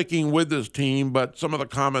hopefully sticking with this team, but some of the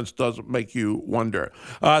comments does make you wonder.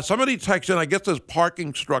 Somebody texted in, I guess this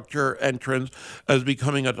parking structure entrance is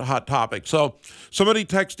becoming a hot topic. So somebody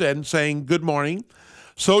texted in saying, "Good morning.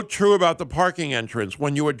 So true about the parking entrance.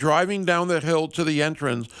 When you are driving down the hill to the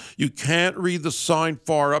entrance, you can't read the sign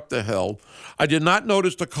far up the hill. I did not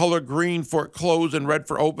notice the color green for closed and red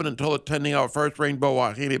for open until attending our first Rainbow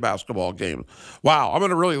Wahine basketball game." Wow, I'm going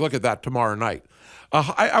to really look at that tomorrow night.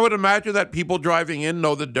 I would imagine that people driving in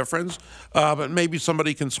know the difference, but maybe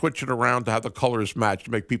somebody can switch it around to have the colors match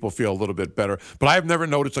to make people feel a little bit better. But I've never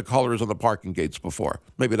noticed the colors on the parking gates before.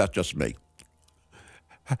 Maybe that's just me.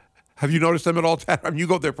 Have you noticed them at all, Tanner? I mean, you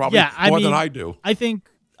go there probably more than I do. I think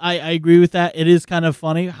I agree with that. It is kind of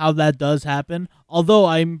funny how that does happen. Although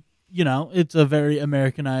it's a very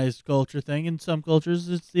Americanized culture thing. In some cultures,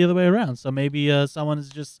 it's the other way around. So maybe someone's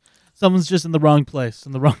just in the wrong place,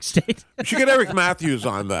 in the wrong state. You should get Eric Matthews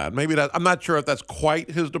on that. Maybe that. I'm not sure if that's quite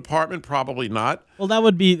his department. Probably not. Well, that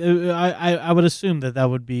would be. I would assume that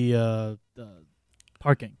would be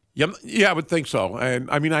parking. Yeah, I would think so. And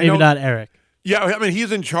I mean, I maybe know not Eric. Yeah, I mean,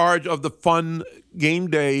 he's in charge of the fun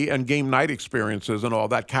game day and game night experiences and all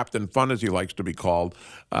that, Captain Fun, as he likes to be called.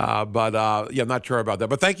 I'm not sure about that.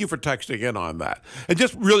 But thank you for texting in on that. And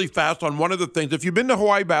just really fast on one of the things, if you've been to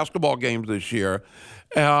Hawaii basketball games this year,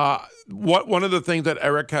 one of the things that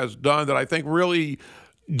Eric has done that I think really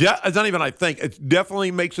it's not even I think, it definitely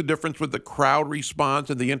makes a difference with the crowd response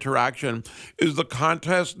and the interaction is the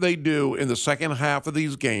contest they do in the second half of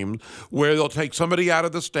these games where they'll take somebody out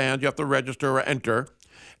of the stand, you have to register or enter,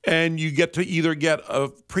 and you get to either get a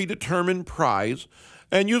predetermined prize,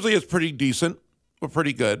 and usually it's pretty decent or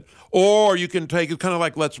pretty good, or you can take, it's kind of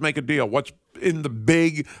like let's make a deal. What's in the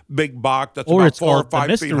big box that's or about it's 4 or 5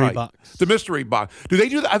 the feet mystery high. box. The mystery box. Do they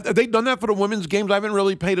do that? Have they done that for the women's games? I haven't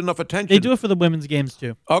really paid enough attention. They do it for the women's games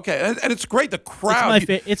too. Okay, and it's great. The crowd.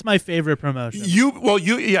 It's my favorite promotion. So I was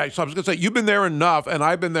going to say you've been there enough, and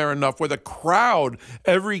I've been there enough where the crowd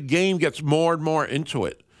every game gets more and more into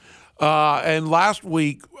it. And last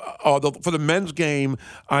week, for the men's game,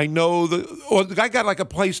 I know the guy got like a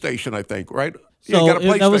PlayStation, I think, right? So got a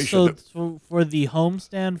PlayStation. That was for the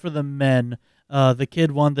homestand for the men. The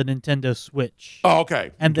kid won the Nintendo Switch. Oh,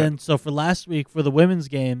 okay. And then, so for last week for the women's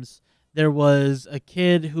games, there was a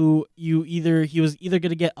kid who he was either going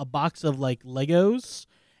to get a box of like Legos,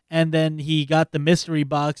 and then he got the mystery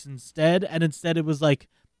box instead, and instead it was like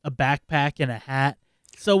a backpack and a hat.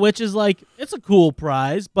 So, which is like, it's a cool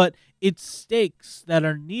prize, but it's stakes that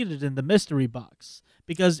are needed in the mystery box.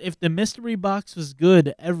 Because if the mystery box was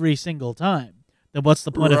good every single time, then what's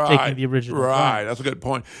the point of taking the original Right, prize? that's a good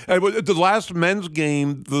point. And with the last men's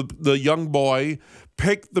game, the young boy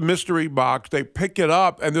picked the mystery box. They pick it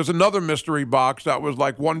up, and there's another mystery box that was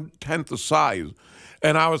like 1/10 the size.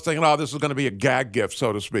 And I was thinking, this is going to be a gag gift,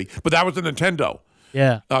 so to speak. But that was the Nintendo.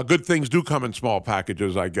 Yeah. Good things do come in small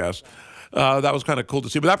packages, I guess. That was kind of cool to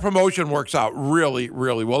see. But that promotion works out really,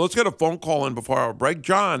 really well. Let's get a phone call in before our break.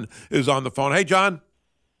 John is on the phone. Hey, John.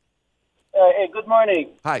 Hey, good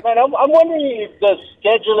morning. Hi. Man, I'm wondering if the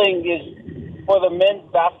scheduling is for the men's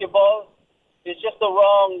basketball is just the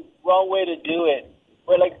wrong way to do it.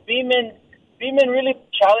 Where like Beeman really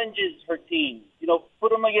challenges her team.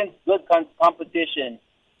 Put them against good competition.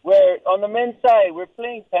 Where on the men's side we're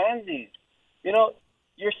playing pansies.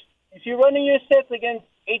 If you're running your sets against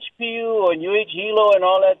HPU and UH Hilo and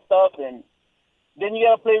all that stuff, and then you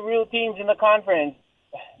gotta play real teams in the conference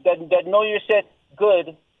that know your set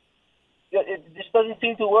good. It just doesn't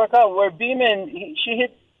seem to work out. Where Beeman, she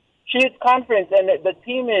hits conference, and the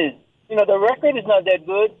team is, the record is not that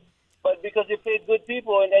good, but because they played good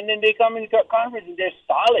people, and then they come into conference and they're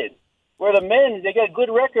solid. Where the men, they get a good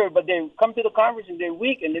record, but they come to the conference and they're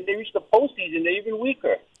weak, and then they reach the postseason, they're even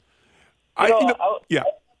weaker. Yeah.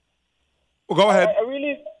 Well, go ahead.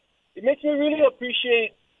 It makes me really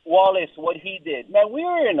appreciate Wallace, what he did. Man, we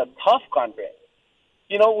were in a tough conference.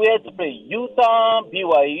 We had to play Utah,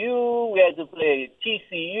 BYU, we had to play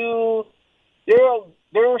TCU.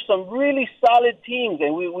 There were some really solid teams,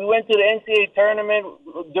 and we went to the NCAA tournament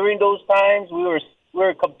during those times. We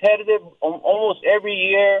were competitive almost every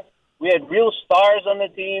year. We had real stars on the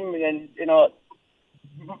team, and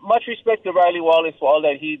much respect to Riley Wallace for all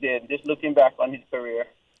that he did, just looking back on his career.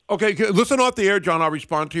 Okay, listen off the air, John. I'll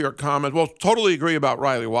respond to your comments. Well, totally agree about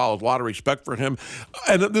Riley Wallace. A lot of respect for him.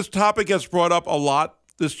 And this topic gets brought up a lot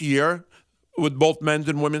this year with both men's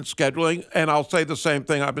and women's scheduling. And I'll say the same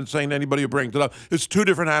thing I've been saying to anybody who brings it up. It's two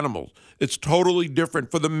different animals. It's totally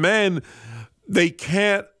different. For the men, they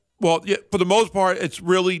can't. Well, yeah, for the most part, it's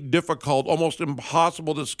really difficult, almost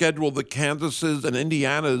impossible to schedule the Kansases and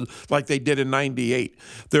Indianas like they did in '98.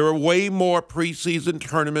 There are way more preseason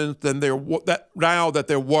tournaments than there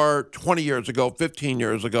were 20 years ago, 15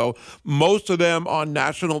 years ago. Most of them on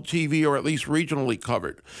national TV or at least regionally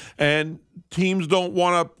covered. And teams don't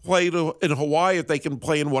want to play in Hawaii if they can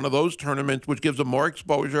play in one of those tournaments, which gives them more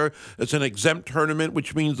exposure. It's an exempt tournament,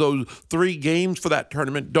 which means those 3 games for that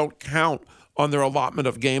tournament don't count on their allotment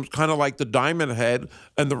of games, kind of like the Diamond Head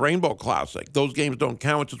and the Rainbow Classic. Those games don't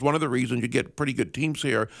count, which is one of the reasons you get pretty good teams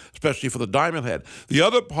here, especially for the Diamond Head. The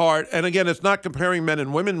other part, and again, it's not comparing men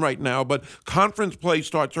and women right now, but conference play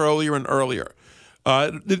starts earlier and earlier.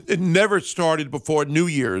 It never started before New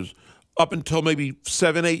Year's up until maybe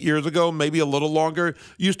 7-8 years ago, maybe a little longer. It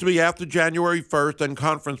used to be after January 1st, and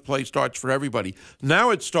conference play starts for everybody. Now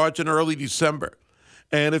it starts in early December.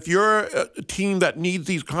 And if you're a team that needs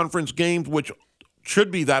these conference games, which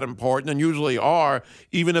should be that important and usually are,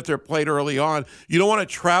 even if they're played early on, you don't want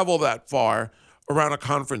to travel that far around a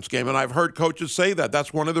conference game. And I've heard coaches say that.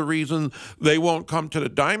 That's one of the reasons they won't come to the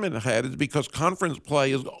Diamond Head, is because conference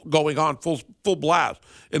play is going on full blast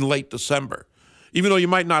in late December. Even though you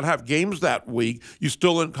might not have games that week, you're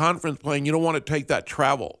still in conference play, and you don't want to take that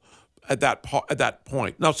travel at that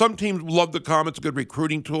point. Now, some teams love to come. It's a good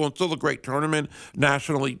recruiting tool. It's still a great tournament,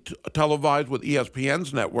 nationally televised with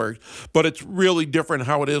ESPN's network, but it's really different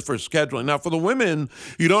how it is for scheduling. Now, for the women,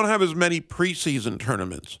 you don't have as many preseason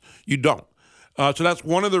tournaments. You don't. So that's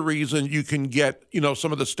one of the reasons you can get,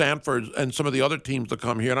 some of the Stanfords and some of the other teams to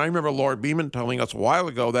come here. And I remember Laura Beeman telling us a while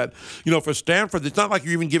ago that, for Stanford, it's not like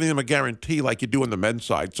you're even giving them a guarantee like you do on the men's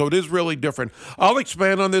side. So it is really different. I'll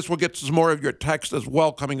expand on this. We'll get to some more of your text as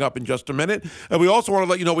well coming up in just a minute. And we also want to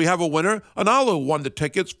let you know we have a winner. Analu won the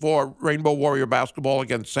tickets for Rainbow Warrior basketball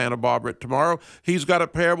against Santa Barbara tomorrow. He's got a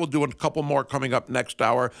pair. We'll do a couple more coming up next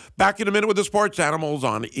hour. Back in a minute with the Sports Animals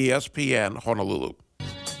on ESPN Honolulu.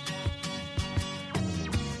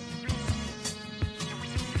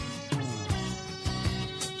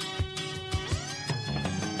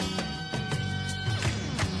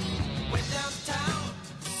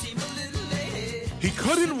 He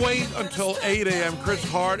couldn't wait until 8 a.m. Chris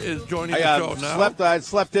Hart is joining the show now. I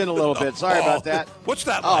slept in a little bit. Sorry about that. What's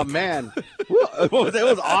that like? Oh, man. It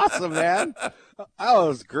was awesome, man. That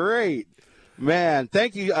was great. Man,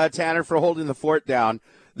 thank you, Tanner, for holding the fort down.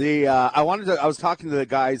 I was talking to the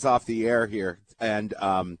guys off the air here, and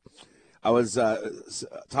I was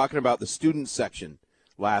talking about the student section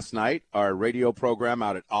last night, our radio program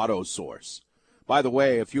out at Auto Source. By the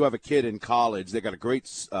way, if you have a kid in college, they got a great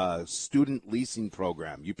student leasing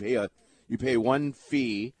program. You pay one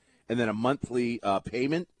fee and then a monthly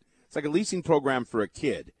payment. It's like a leasing program for a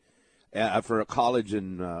kid, for a college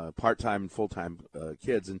and part-time and full-time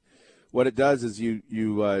kids. And what it does is you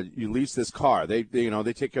lease this car. They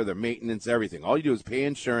take care of their maintenance, everything. All you do is pay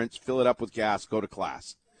insurance, fill it up with gas, go to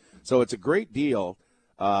class. So it's a great deal,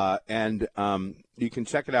 and you can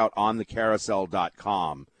check it out on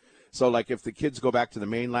thecarousel.com. So, like, if the kids go back to the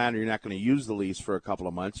mainland or you're not going to use the lease for a couple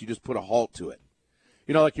of months, you just put a halt to it.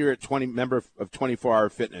 Like you're a member of 24-Hour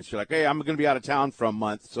Fitness. You're like, hey, I'm going to be out of town for a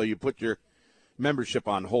month, so you put your membership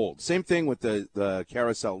on hold. Same thing with the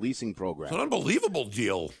Carousel leasing program. It's an unbelievable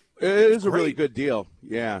deal. It is a really good deal,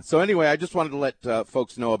 yeah. So, anyway, I just wanted to let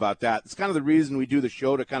folks know about that. It's kind of the reason we do the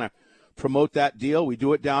show, to kind of promote that deal. We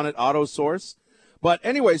do it down at Auto Source. But,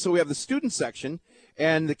 anyway, so we have the student section,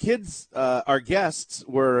 and the kids, our guests,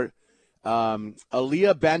 were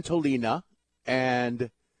Aaliyah Bantolina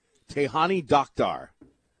and Tehani Doktar,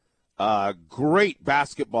 great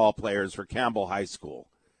basketball players for Campbell High School.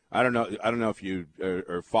 I don't know if you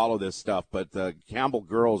or follow this stuff, but the Campbell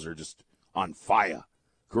girls are just on fire.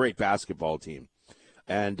 Great basketball team,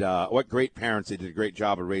 and what great parents! They did a great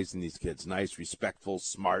job of raising these kids. Nice, respectful,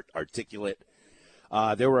 smart, articulate.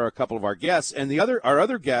 There were a couple of our guests, and our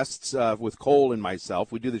other guests with Cole and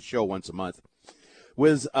myself. We do the show once a month.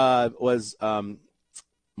 Was Micah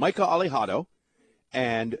Alejado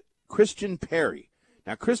and Christian Perry.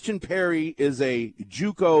 Now, Christian Perry is a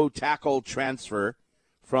JUCO tackle transfer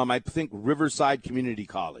from, I think, Riverside Community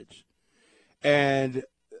College. And,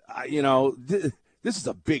 this is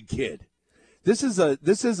a big kid. This is an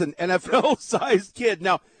NFL-sized kid.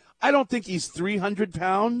 Now, I don't think he's 300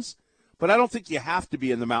 pounds, but I don't think you have to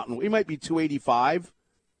be in the mountain. He might be 285,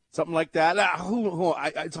 something like that.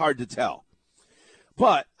 It's hard to tell.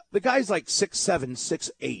 But the guy's like 6'7",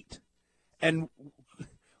 6'8", and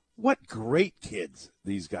what great kids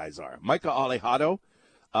these guys are. Micah Alejado,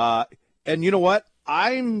 And you know what?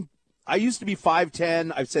 I used to be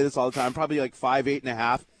 5'10". I say this all the time, probably like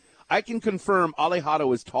 5'8.5". I can confirm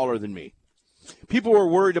Alejandro is taller than me. People were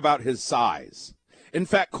worried about his size. In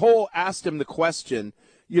fact, Cole asked him the question,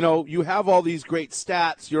 you have all these great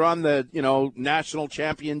stats. You're on the, national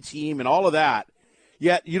champion team and all of that.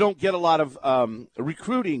 Yet you don't get a lot of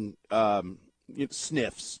recruiting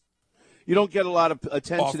sniffs. You don't get a lot of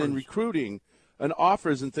attention in recruiting and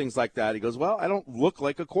offers and things like that. He goes, well, I don't look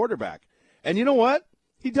like a quarterback. And you know what?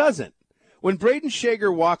 He doesn't. When Braden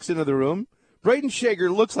Shager walks into the room, Braden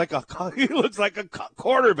Shager looks like a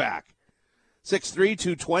quarterback. 6'3",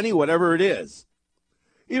 220, whatever it is.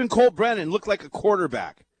 Even Cole Brennan looked like a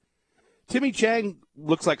quarterback. Timmy Chang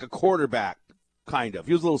looks like a quarterback, kind of.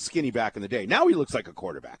 He was a little skinny back in the day. Now he looks like a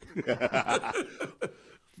quarterback.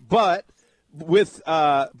 But with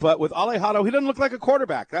Alejandro, he doesn't look like a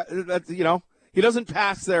quarterback. He doesn't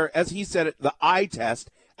pass there, as he said it, the eye test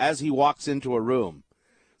as he walks into a room.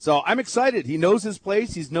 So I'm excited. He knows his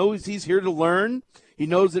place. He knows he's here to learn. He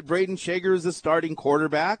knows that Braden Shager is the starting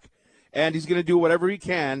quarterback, and he's going to do whatever he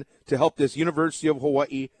can to help this University of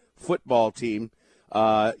Hawaii football team,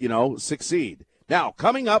 succeed. Now,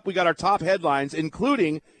 coming up, we got our top headlines,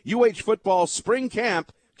 including UH football spring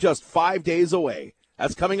camp just 5 days away.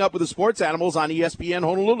 That's coming up with the Sports Animals on ESPN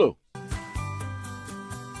Honolulu.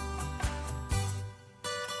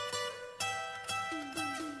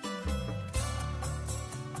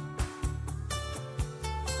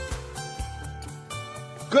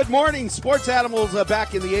 Good morning, Sports Animals,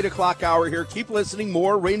 back in the 8 o'clock hour here. Keep listening.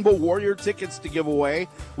 More Rainbow Warrior tickets to give away.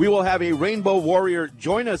 We will have a Rainbow Warrior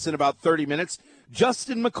join us in about 30 minutes.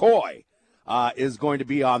 Justin McKoy is going to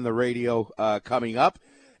be on the radio coming up.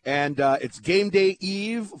 And it's game day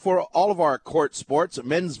eve for all of our court sports.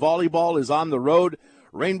 Men's volleyball is on the road.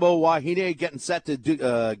 Rainbow Wahine getting set to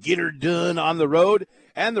get her done on the road.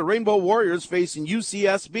 And the Rainbow Warriors facing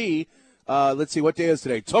UCSB. Let's see, what day is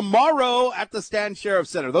today? Tomorrow at the Stan Sheriff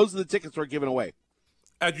Center. Those are the tickets we're giving away.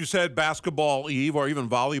 As you said, basketball eve, or even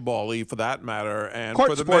volleyball eve for that matter. And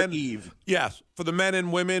court for the sport men, eve. Yes, for the men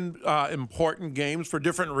and women, important games for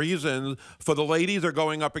different reasons. For the ladies, they're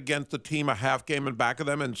going up against a team a half game in back of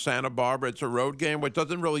them in Santa Barbara. It's a road game, which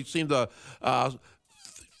doesn't really seem to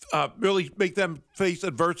really make them face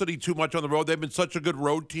adversity too much on the road. They've been such a good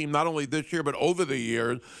road team, not only this year, but over the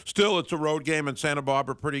years. Still, it's a road game, and Santa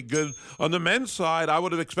Barbara pretty good. On the men's side, I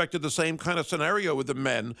would have expected the same kind of scenario with the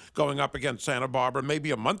men going up against Santa Barbara.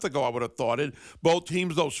 Maybe a month ago, I would have thought it. Both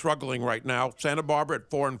teams, though, struggling right now. Santa Barbara at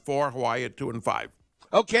 4-4, Hawaii at 2-5.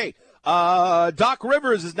 Okay. Doc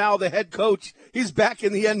Rivers is now the head coach. He's back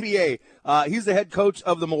in the NBA. He's the head coach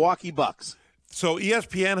of the Milwaukee Bucks. So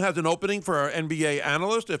ESPN has an opening for our NBA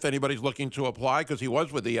analyst, if anybody's looking to apply, because he was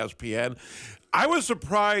with ESPN. I was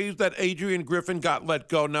surprised that Adrian Griffin got let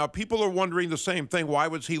go. Now, people are wondering the same thing. Why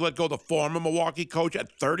was he let go, the former Milwaukee coach,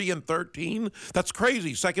 at 30-13? That's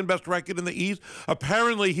crazy. Second best record in the East.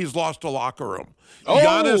 Apparently, he's lost a locker room. Oh,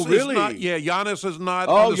 Giannis really? Giannis is not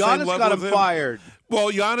Oh, on the same Giannis level got with him fired. Well,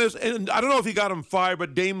 Giannis, and I don't know if he got him fired,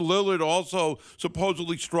 but Dame Lillard also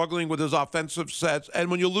supposedly struggling with his offensive sets. And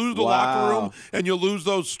when you lose the locker room and you lose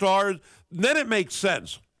those stars, then it makes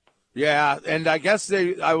sense. Yeah, and I guess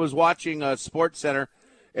I was watching Sports Center,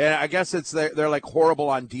 and I guess they're like horrible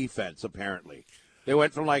on defense, apparently. They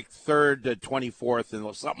went from like 3rd to 24th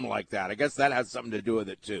and something like that. I guess that has something to do with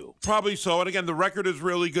it, too. Probably so. And again, the record is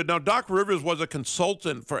really good. Now, Doc Rivers was a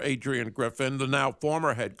consultant for Adrian Griffin, the now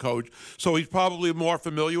former head coach, so he's probably more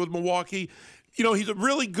familiar with Milwaukee. You know, he's a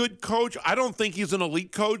really good coach. I don't think he's an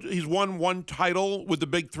elite coach. He's won one title with the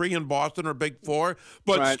Big Three in Boston or Big Four,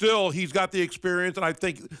 but still, he's got the experience, and I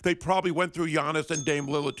think they probably went through Giannis and Dame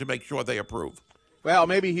Lillard to make sure they approve. Well,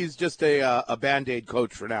 maybe he's just a Band-Aid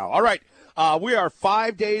coach for now. All right. We are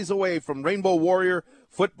 5 days away from Rainbow Warrior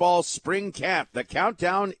football spring camp. The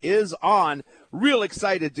countdown is on. Real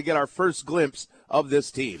excited to get our first glimpse of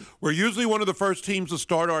this team. We're usually one of the first teams to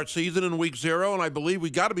start our season in week 0, and I believe we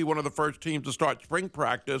got to be one of the first teams to start spring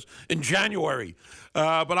practice in January.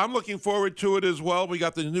 But I'm looking forward to it as well. We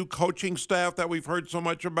got the new coaching staff that we've heard so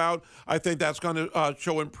much about. I think that's going to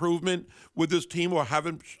show improvement with this team, or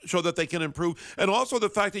show that they can improve. And also the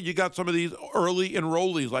fact that you got some of these early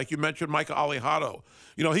enrollees, like you mentioned, Micah Alejandro.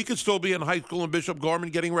 You know, he could still be in high school in Bishop Gorman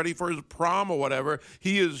getting ready for his prom or whatever.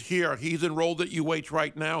 He is here. He's enrolled at UH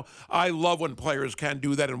right now. I love when players can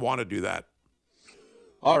do that and want to do that.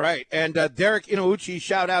 All right. And Derek Inouchi,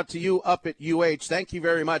 shout out to you up at UH. Thank you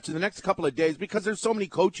very much. In the next couple of days, because there's so many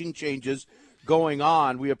coaching changes going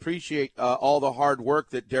on, we appreciate all the hard work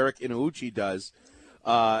that Derek Inouchi does,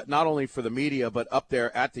 not only for the media, but up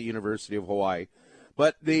there at the University of Hawaii.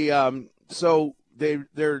 But the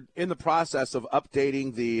they're in the process of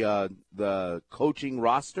updating the coaching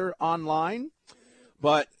roster online,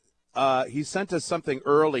 but he sent us something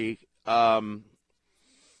early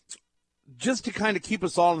just to kind of keep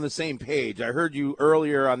us all on the same page. I heard you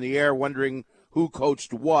earlier on the air wondering who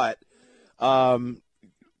coached what.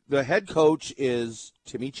 The head coach is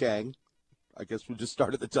Timmy Chang. I guess we'll just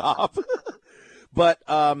start at the top. But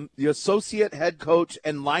the associate head coach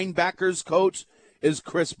and linebackers coach is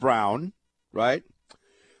Chris Brown, right?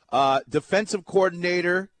 Defensive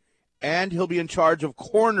coordinator, and he'll be in charge of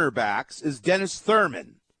cornerbacks, is Dennis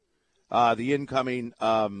Thurman, the incoming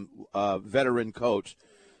veteran coach.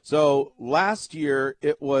 So last year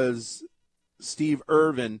it was Steve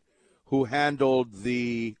Irvin who handled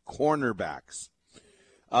the cornerbacks.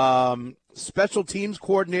 Special teams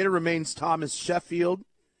coordinator remains Thomas Sheffield.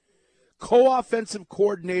 Co-offensive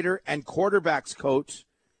coordinator and quarterbacks coach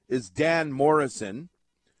is Dan Morrison.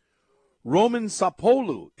 Roman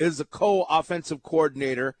Sapolu is the co-offensive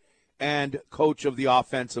coordinator and coach of the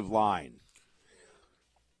offensive line.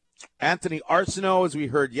 Anthony Arsenault, as we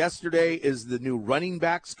heard yesterday, is the new running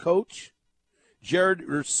backs coach. Jared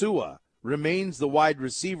Ursua remains the wide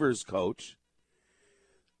receivers coach.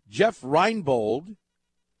 Jeff Reinbold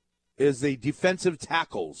is the defensive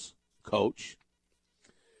tackles coach.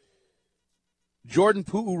 Jordan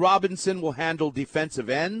Pu'u Robinson will handle defensive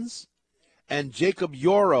ends. And Jacob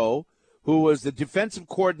Yoro, who was the defensive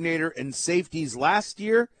coordinator in safeties last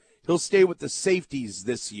year, he'll stay with the safeties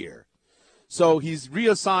this year. So he's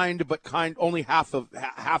reassigned, but only half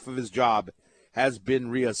of his job has been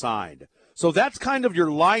reassigned. So that's kind of your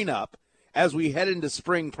lineup as we head into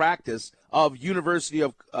spring practice of University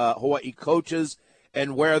of Hawaii coaches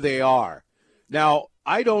and where they are. Now,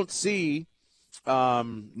 I don't see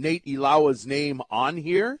Nate Ilawa's name on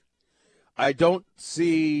here. I don't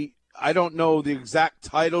know the exact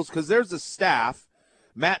titles because there's a staff.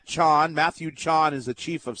 Matthew Chon is the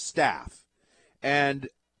chief of staff. And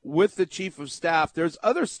with the chief of staff, there's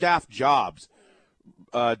other staff jobs.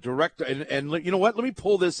 Director, and you know what? Let me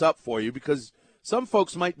pull this up for you because some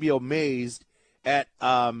folks might be amazed at,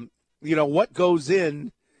 what goes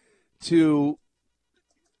in to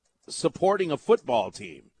supporting a football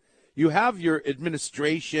team. You have your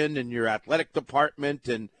administration and your athletic department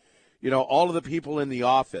and, all of the people in the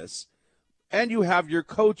office, and you have your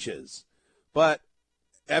coaches. But,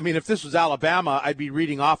 if this was Alabama, I'd be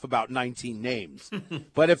reading off about 19 names.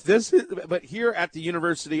 But here at the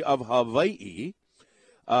University of Hawaii,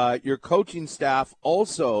 your coaching staff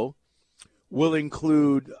also will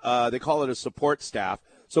include, they call it a support staff.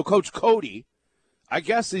 So Coach Cody, I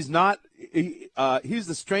guess he's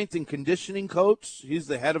the strength and conditioning coach. He's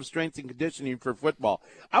the head of strength and conditioning for football.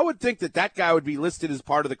 I would think that guy would be listed as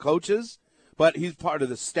part of the coaches, but he's part of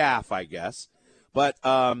the staff, I guess. But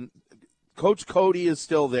Coach Cody is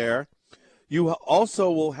still there. You also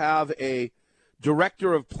will have a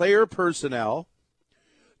director of player personnel,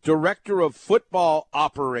 director of football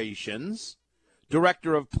operations,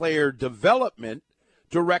 director of player development,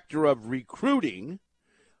 director of recruiting,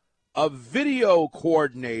 a video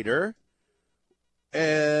coordinator,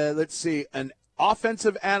 an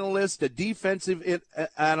offensive analyst, a defensive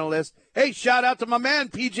analyst. Hey, shout out to my man,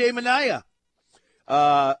 PJ Manaya.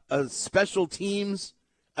 A special teams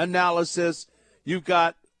analysis. You've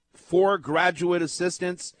got 4 graduate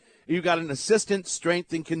assistants. You've got an assistant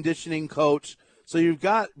strength and conditioning coach. So you've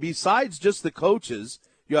got, besides just the coaches,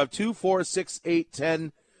 you have 2, 4, 6, 8,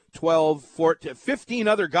 10, 12, 14, 15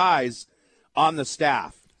 other guys on the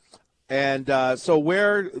staff. And so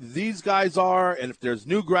where these guys are, and if there's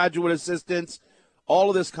new graduate assistants, all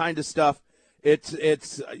of this kind of stuff, it's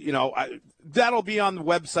that'll be on the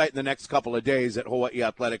website in the next couple of days at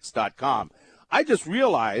hawaiiathletics.com. I just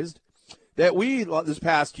realized that we, this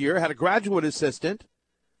past year, had a graduate assistant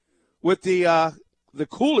with the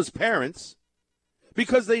coolest parents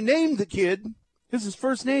because they named the kid, his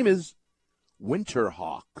first name is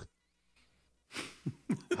Winterhawk.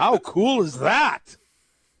 How cool is that?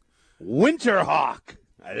 Winterhawk.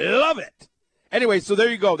 I love it. Anyway, so there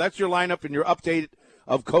you go. That's your lineup and your update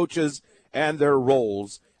of coaches and their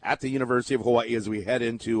roles at the University of Hawaii as we head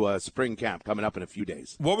into spring camp coming up in a few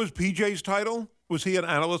days. What was PJ's title? Was he an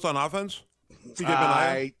analyst on offense?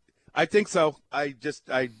 I think so. I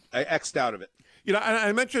X'd out of it.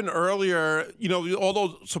 I mentioned earlier, all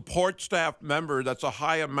those support staff members, that's a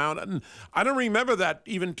high amount. And I don't remember that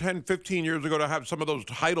even 10, 15 years ago to have some of those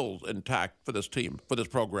titles intact for this team, for this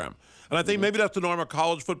program. And I think maybe that's the norm of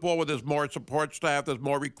college football where there's more support staff, there's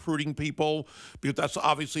more recruiting people, because that's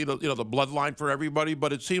obviously the bloodline for everybody.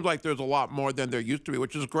 But it seems like there's a lot more than there used to be,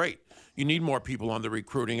 which is great. You need more people on the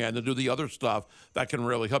recruiting end to do the other stuff that can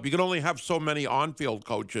really help. You can only have so many on-field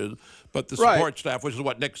coaches, but the support staff, which is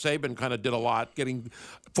what Nick Saban kind of did a lot, getting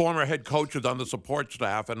former head coaches on the support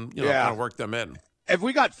staff and kind of work them in. If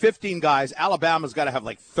we got 15 guys, Alabama's got to have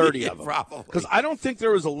like 30 of them. Probably. Because I don't think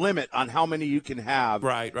there was a limit on how many you can have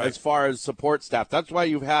right. as far as support staff. That's why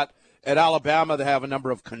you've had at Alabama, they have a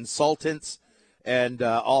number of consultants and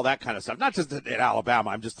all that kind of stuff. Not just at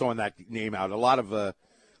Alabama. I'm just throwing that name out. A lot of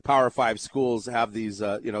Power 5 schools have these,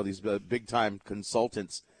 these big-time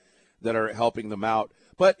consultants that are helping them out.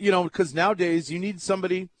 But, because nowadays you need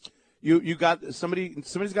somebody,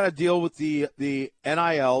 somebody's got to deal with the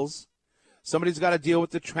NILs. Somebody's got to deal with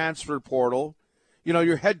the transfer portal.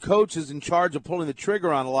 Your head coach is in charge of pulling the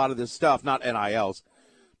trigger on a lot of this stuff, not NILs,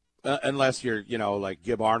 unless you're, like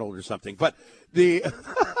Gib Arnold or something. But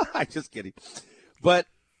I'm just kidding. But,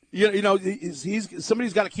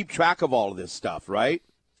 somebody's got to keep track of all of this stuff, right?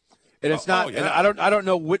 And it's not. And I don't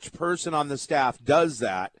know which person on the staff does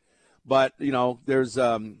that, but there's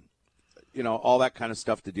all that kind of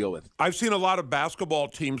stuff to deal with. I've seen a lot of basketball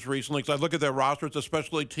teams recently because I look at their rosters,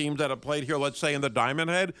 especially teams that have played here, let's say in the Diamond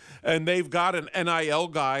Head, and they've got an NIL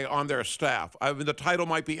guy on their staff. I mean, the title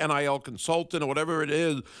might be NIL consultant or whatever it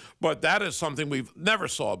is, but that is something we've never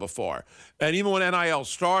saw before. And even when NIL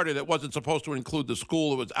started, it wasn't supposed to include the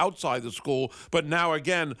school. It was outside the school. But now,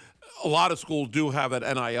 again, a lot of schools do have an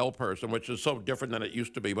NIL person, which is so different than it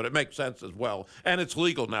used to be, but it makes sense as well. And it's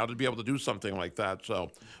legal now to be able to do something like that. So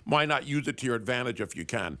why not use it to your advantage if you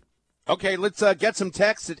can? Okay, let's get some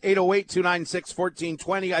texts at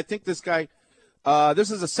 808-296-1420. I think this guy, this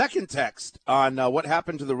is a second text on what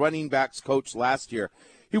happened to the running backs coach last year.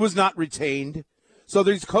 He was not retained. So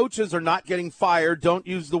these coaches are not getting fired. Don't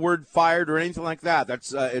use the word fired or anything like that.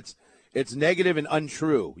 That's it's negative and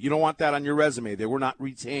untrue. You don't want that on your resume. They were not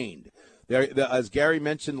retained. As Gary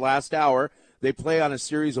mentioned last hour, they play on a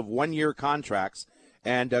series of one-year contracts,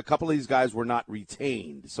 and a couple of these guys were not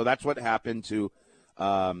retained. So that's what happened to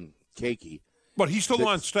Keiki. But he's still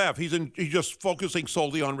on staff. He's just focusing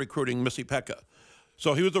solely on recruiting Missy Pekka.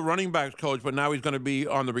 So he was the running backs coach, but now he's going to be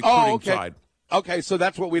on the recruiting side. Okay, so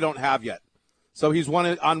that's what we don't have yet. So he's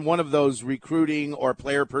on one of those recruiting or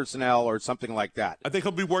player personnel or something like that. I think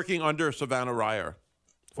he'll be working under Savannah Ryer,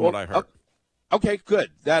 from what I heard. Okay,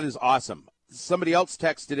 good. That is awesome. Somebody else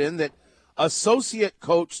texted in that associate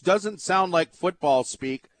coach doesn't sound like football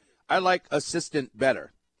speak. I like assistant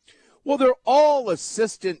better. Well, they're all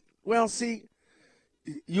assistant. Well, see,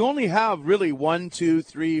 you only have really 1, 2,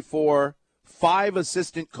 3, 4, 5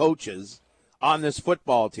 assistant coaches on this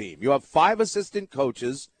football team. You have 5 assistant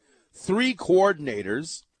coaches, 3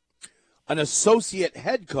 coordinators, an associate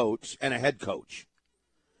head coach, and a head coach.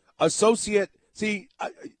 Associate, see,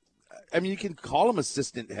 I mean, you can call him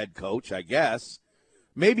assistant head coach, I guess.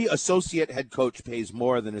 Maybe associate head coach pays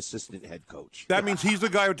more than assistant head coach. That means he's the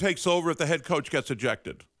guy who takes over if the head coach gets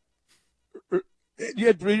ejected.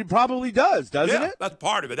 It probably does, doesn't it? That's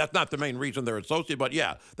part of it. That's not the main reason they're associate, but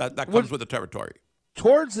yeah, that comes with the territory.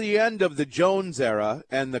 Towards the end of the Jones era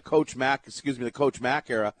and the Coach Mack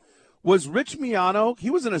era, was Rich Miano, he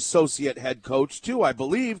was an associate head coach too, I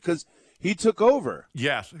believe, because he took over.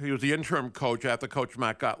 Yes, he was the interim coach after Coach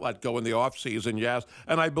Mack got let go in the offseason, yes.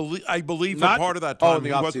 And I believe for part of that time. Oh, in the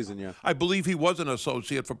offseason, yeah. I believe he was an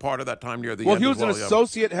associate for part of that time near the end. Well, he was an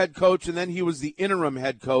associate head coach, and then he was the interim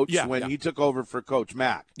head coach when he took over for Coach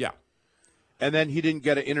Mack. Yeah. And then he didn't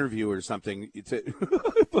get an interview or something.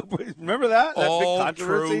 Remember that? That big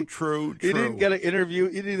controversy? True. He didn't get an interview.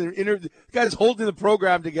 He didn't interview. The guys holding the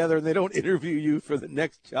program together, and they don't interview you for the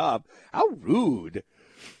next job. How rude.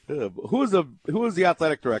 Who was the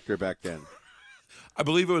athletic director back then? I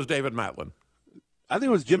believe it was David Matlin. I think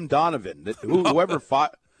it was Jim Donovan.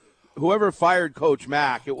 Whoever fired Coach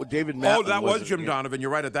Mack, David Matlin. Oh, that was Jim Donovan. You're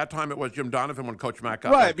right. At that time, it was Jim Donovan when Coach Mack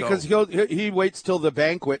got right, because he waits till the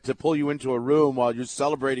banquet to pull you into a room while you're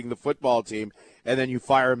celebrating the football team, and then you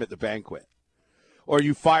fire him at the banquet. Or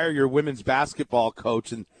you fire your women's basketball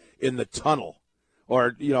coach in the tunnel.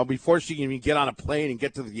 Or, before she can even get on a plane and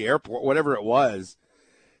get to the airport, whatever it was.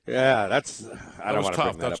 Yeah, I don't want to bring that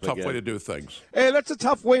up again. That's a tough way to do things. Hey, that's a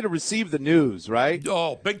tough way to receive the news, right?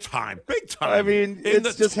 Oh, big time. I mean, in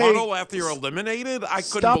it's the just, tunnel after you're eliminated, I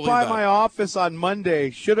couldn't believe that. Stop by my office on Monday.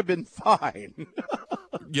 Should have been fine.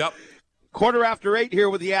 Yep. 8:15 here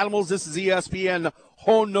with the Animals. This is ESPN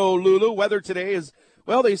Honolulu. Weather today is,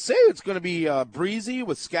 well, they say it's going to be breezy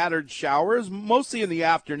with scattered showers, mostly in the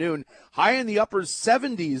afternoon. High in the upper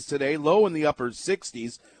 70s today, low in the upper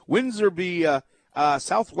 60s. Winds will be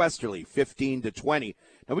southwesterly, 15 to 20.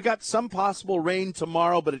 Now, we got some possible rain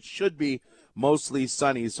tomorrow, but it should be mostly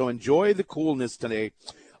sunny, so enjoy the coolness today.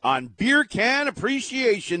 on Beer Can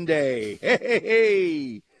Appreciation Day.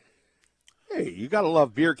 Hey, you got to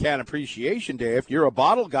love Beer Can Appreciation Day. If you're a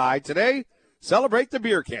bottle guy today, celebrate the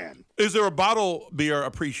beer can. Is there a bottle beer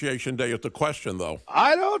appreciation day? Is the question, though.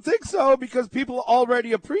 I don't think so, because people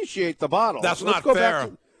already appreciate the bottle. That's Let's not fair.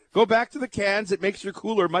 Go back to the cans. It makes your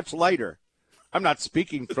cooler much lighter. I'm not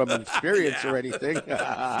speaking from experience or anything. You've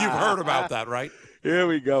heard about that, right? Here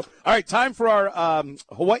we go. All right, time for our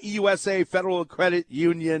Hawaii USA Federal Credit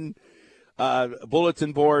Union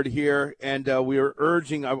bulletin board here. And we are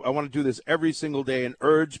urging, I want to do this every single day and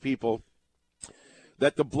urge people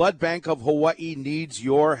that the Blood Bank of Hawaii needs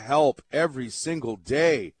your help every single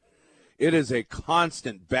day. It is a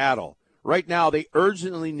constant battle. Right now, they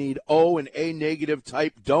urgently need O and A negative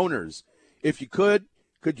type donors. If you could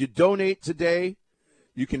you donate today?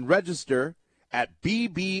 You can register at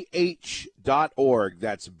bbh.org.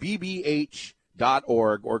 That's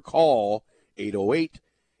bbh.org, or call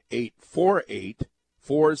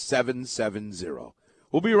 808-848-4770.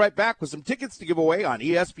 We'll be right back with some tickets to give away on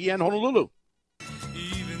ESPN Honolulu.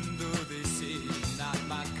 Even though they say it's not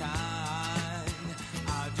my kind,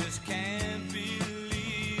 I just can't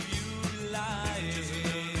believe you lying.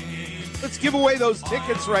 Let's give away those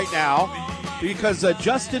tickets right now, because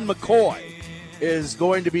Justin McKoy is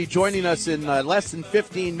going to be joining us in less than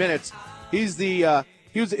 15 minutes. He's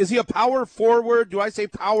is he a power forward? Do I say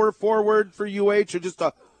power forward for UH, or just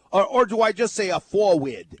or do I just say a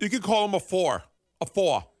forward? You can call him a four.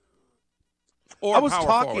 Or I was power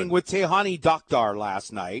talking forward. with Tehani Dokdar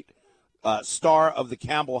last night, star of the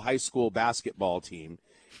Campbell High School basketball team,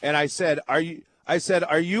 and I said, "Are you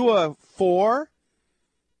a four?"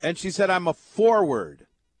 And she said, "I'm a forward."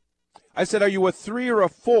 I said, "Are you a 3 or a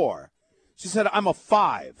 4?" She said, "I'm a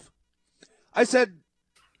 5." I said,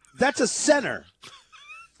 "That's a center."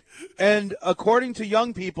 And according to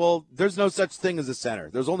young people, there's no such thing as a center.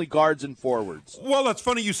 There's only guards and forwards. Well, it's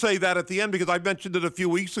funny you say that at the end, because I mentioned it a few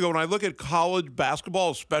weeks ago. When I look at college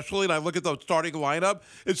basketball especially, and I look at the starting lineup,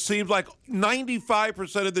 it seems like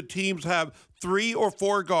 95% of the teams have 3 or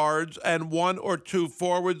 4 guards and 1 or 2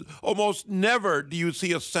 forwards. Almost never do you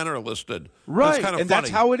see a center listed. Right, It's kind of and funny.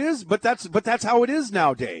 that's how it is. But that's how it is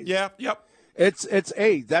nowadays. Yeah, yep.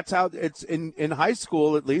 That's how it's in high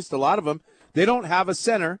school, at least. A lot of them, they don't have a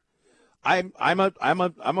center. I'm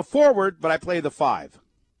a forward, but I play the 5.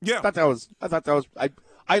 Yeah. I thought that was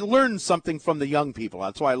I learned something from the young people.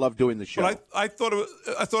 That's why I love doing the show. But I thought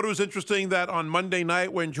it was interesting that on Monday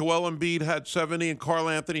night, when Joel Embiid had 70 and Karl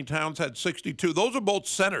Anthony Towns had 62, those are both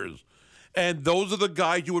centers. And those are the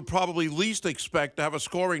guys you would probably least expect to have a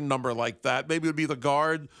scoring number like that. Maybe it would be the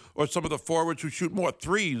guard or some of the forwards who shoot more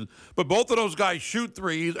threes. But both of those guys shoot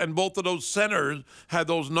threes, and both of those centers had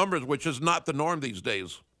those numbers, which is not the norm these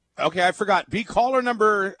days. Okay, I forgot. Be caller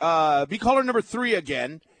number 3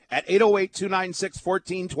 again at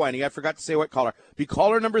 808-296-1420. I forgot to say what caller. Be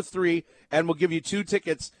caller number 3, and we'll give you 2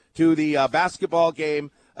 tickets to the basketball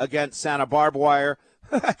game against Santa Barbara.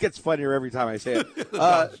 It gets funnier every time I say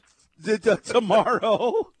it.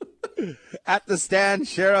 Tomorrow at the Stan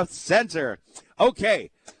Sheriff Center.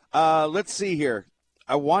 Okay, let's see here.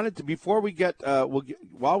 I wanted to, before we get,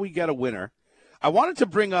 while we get a winner, I wanted to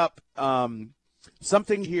bring up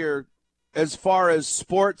something here as far as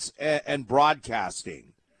sports and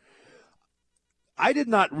broadcasting. I did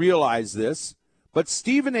not realize this, but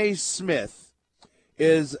Stephen A. Smith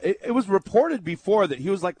it was reported before that he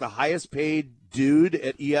was like the highest paid dude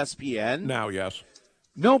at ESPN. Now, yes.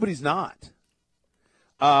 No, but he's not.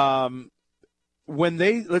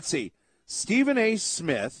 Let's see, Stephen A.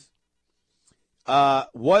 Smith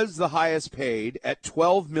was the highest paid at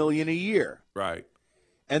 $12 million a year. Right.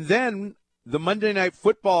 And then the Monday Night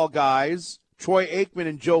Football guys, Troy Aikman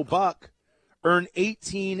and Joe Buck, earn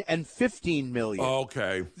 $18 and $15 million.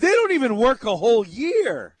 Okay. They don't even work a whole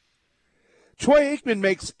year. Troy Aikman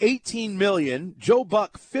makes $18 million, Joe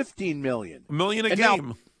Buck $15 million. $1 million a And game,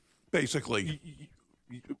 now, basically.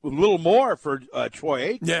 a little more for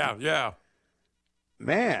Troy Aikman. Yeah, yeah.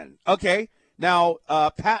 Man. Okay. Now,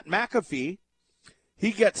 Pat McAfee,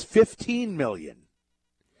 he gets $15 million.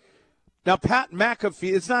 Now, Pat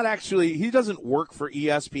McAfee, it's not actually, he doesn't work for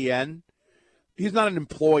ESPN. He's not an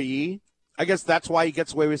employee. I guess that's why he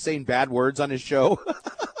gets away with saying bad words on his show.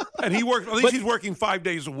 And he works, at least he's working 5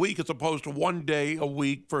 days a week as opposed to 1 day a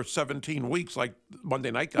week for 17 weeks like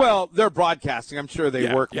Monday Night guys. Well, they're broadcasting. I'm sure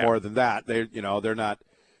they work yeah. more than that. They're not,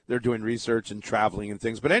 they're doing research and traveling and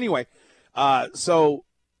things. But anyway, so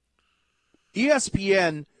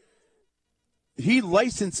ESPN, he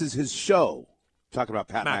licenses his show. Talking about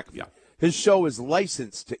Pat McAfee. Yeah. His show is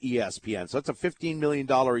licensed to ESPN, so that's a $15 million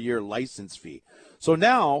a year license fee. So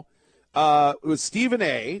now it was Stephen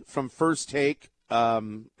A. from First Take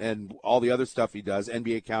and all the other stuff he does,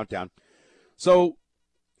 NBA Countdown. So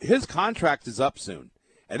his contract is up soon,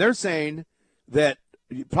 and they're saying that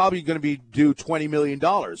you're probably going to be due $20 million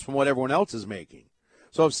from what everyone else is making.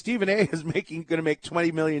 So if Stephen A. is going to make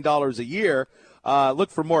 $20 million a year,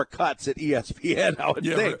 look for more cuts at ESPN, I would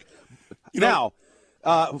think. Now,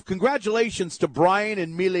 congratulations to Brian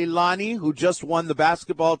and Mililani, who just won the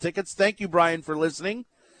basketball tickets. Thank you, Brian, for listening.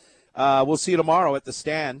 We'll see you tomorrow at the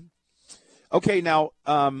stand. Okay, now,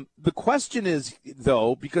 the question is,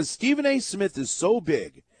 though, because Stephen A. Smith is so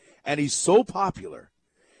big and he's so popular,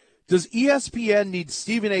 does ESPN need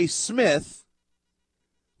Stephen A. Smith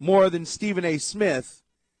more than Stephen A. Smith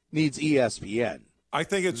needs ESPN? I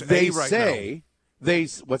think it's A right now.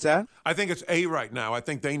 What's that? I think it's A right now. I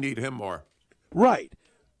think they need him more. Right.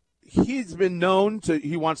 He's been known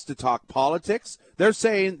he wants to talk politics. They're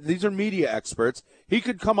saying, these are media experts, he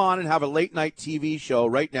could come on and have a late-night TV show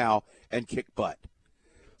right now and kick butt.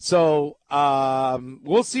 So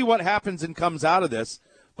we'll see what happens and comes out of this.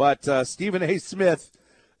 But Stephen A. Smith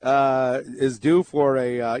is due for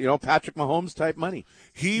a Patrick Mahomes type money.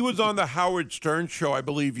 He was on the Howard Stern show, I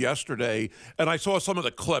believe, yesterday, and I saw some of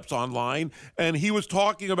the clips online, and he was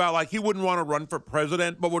talking about, like, he wouldn't want to run for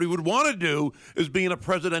president, but what he would want to do is be in a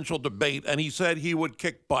presidential debate, and he said he would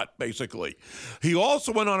kick butt, basically. He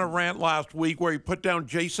also went on a rant last week where he put down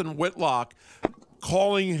Jason Whitlock,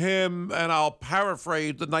 calling him, and I'll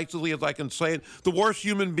paraphrase the nicely as I can say it, the worst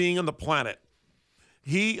human being on the planet.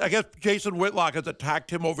 I guess Jason Whitlock has attacked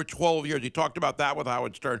him over 12 years. He talked about that with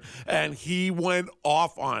Howard Stern, and he went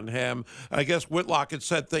off on him. I guess Whitlock had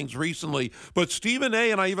said things recently. But Stephen A.,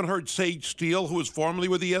 and I even heard Sage Steele, who is formerly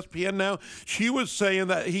with ESPN now, she was saying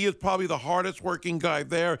that he is probably the hardest working guy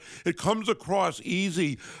there. It comes across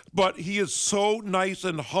easy, but he is so nice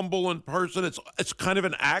and humble in person. It's kind of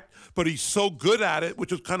an act, but he's so good at it,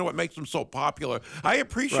 which is kind of what makes him so popular. I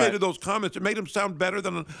appreciated those comments. It made him sound better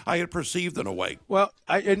than I had perceived in a way. Well,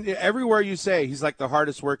 and everywhere you say he's like the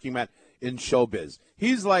hardest working man in showbiz.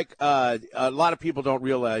 He's like a lot of people don't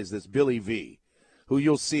realize this. Billy V, who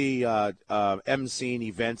you'll see emceeing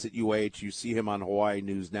events at UH. You see him on Hawaii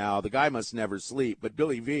News Now. The guy must never sleep. But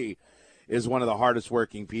Billy V is one of the hardest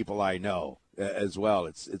working people I know as well.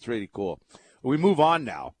 It's really cool. We move on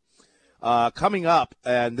now. Coming up,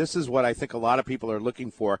 and this is what I think a lot of people are looking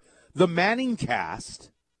for. The Manning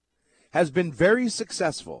cast has been very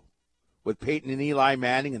successful with Peyton and Eli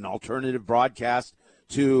Manning, an alternative broadcast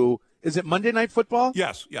to, is it Monday Night Football?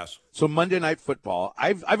 Yes. So Monday Night Football.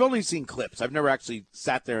 I've only seen clips. I've never actually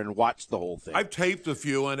sat there and watched the whole thing. I've taped a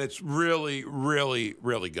few, and it's really, really,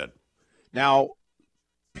 really good. Now,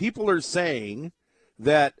 people are saying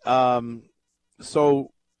that, Jason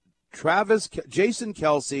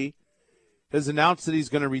Kelce has announced that he's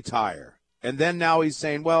going to retire. And then now he's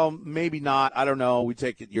saying, well, maybe not. I don't know. We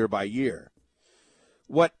take it year by year.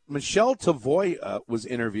 What Michelle Tavoy was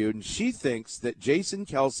interviewed, and she thinks that Jason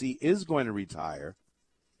Kelce is going to retire.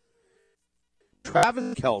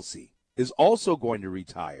 Travis Kelce is also going to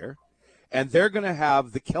retire, and they're going to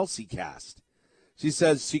have the Kelce cast. She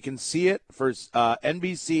says she can see it for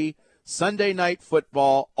NBC Sunday Night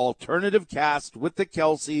Football alternative cast with the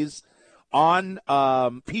Kelces on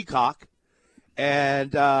Peacock,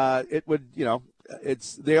 and it would,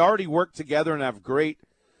 they already work together and have great.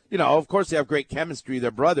 Of course, they have great chemistry.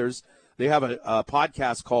 They're brothers. They have a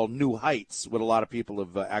podcast called New Heights, what a lot of people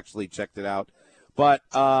have actually checked it out. But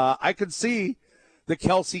I could see the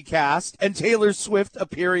Kelce cast and Taylor Swift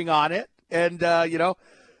appearing on it. And,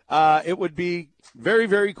 it would be very,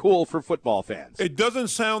 very cool for football fans. It doesn't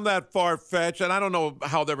sound that far-fetched, and I don't know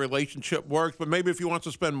how their relationship works, but maybe if he wants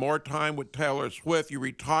to spend more time with Taylor Swift, you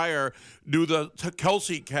retire, do the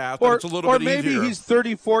Kelce cast, and it's a little bit easier. Or maybe he's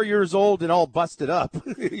 34 years old and all busted up.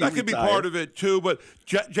 That could be part of it, too. But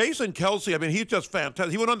Jason Kelce, I mean, he's just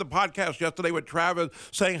fantastic. He went on the podcast yesterday with Travis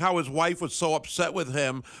saying how his wife was so upset with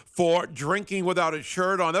him for drinking without his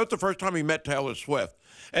shirt on. That was the first time he met Taylor Swift.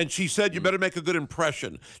 And she said, you better make a good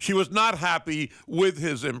impression. She was not happy with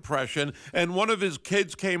his impression. And one of his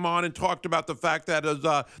kids came on and talked about the fact that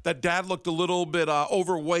that dad looked a little bit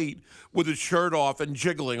overweight with his shirt off and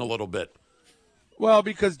jiggling a little bit. Well,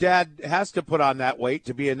 because dad has to put on that weight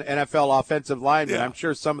to be an NFL offensive lineman. Yeah. I'm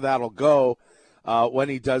sure some of that will go when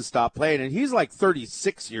he does stop playing. And he's like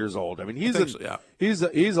 36 years old. I mean,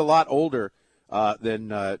 he's a lot older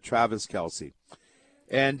than Travis Kelce.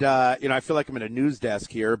 And, I feel like I'm in a news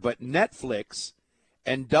desk here, but Netflix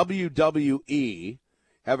and WWE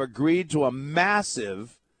have agreed to a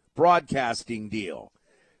massive broadcasting deal.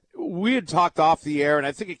 We had talked off the air, and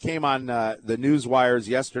I think it came on the news wires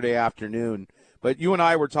yesterday afternoon, but you and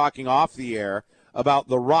I were talking off the air about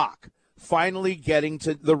The Rock finally getting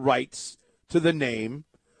to the rights to the name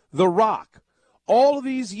The Rock. All of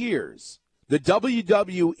these years, the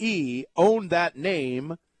WWE owned that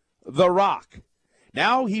name, The Rock.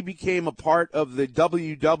 Now he became a part of the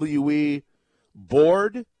WWE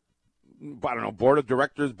board. I don't know, board of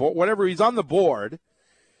directors, board, whatever. He's on the board.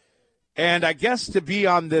 And I guess to be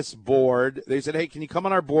on this board, they said, hey, can you come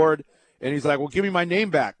on our board? And he's like, well, give me my name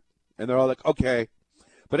back. And they're all like, okay.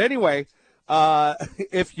 But anyway,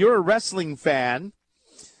 if you're a wrestling fan,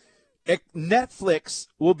 Netflix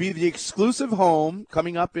will be the exclusive home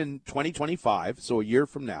coming up in 2025, so a year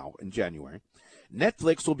from now in January.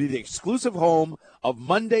 Netflix will be the exclusive home of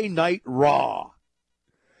Monday Night Raw.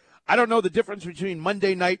 I don't know the difference between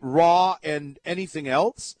Monday Night Raw and anything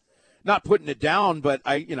else. Not putting it down, but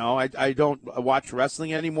I don't watch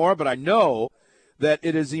wrestling anymore, but I know that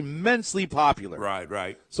it is immensely popular.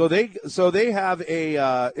 Right. So they have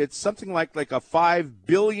it's something like a $5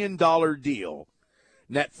 billion deal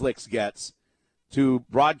Netflix gets to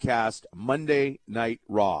broadcast Monday Night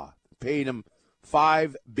Raw, paying them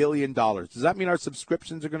 $5 billion. Does that mean our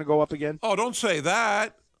subscriptions are going to go up again? Oh, don't say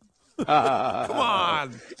that. Come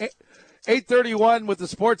on. 8:31 with the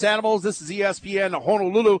Sports Animals. This is ESPN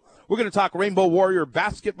Honolulu. We're going to talk Rainbow Warrior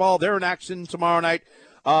basketball. They're in action tomorrow night.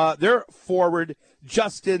 Their forward,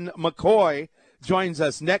 Justin McKoy, joins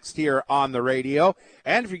us next here on the radio.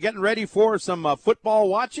 And if you're getting ready for some football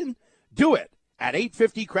watching, do it at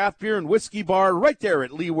 850 Craft Beer and Whiskey Bar right there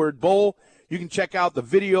at Leeward Bowl. You can check out the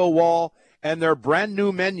video wall and their brand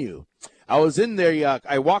new menu. I was in there.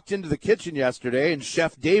 I walked into the kitchen yesterday, and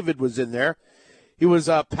Chef David was in there. He was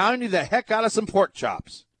pounding the heck out of some pork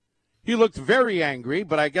chops. He looked very angry,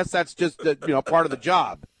 but I guess that's just part of the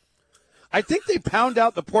job. I think they pound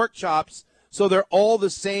out the pork chops so they're all the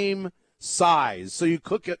same size, so you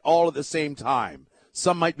cook it all at the same time.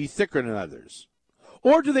 Some might be thicker than others.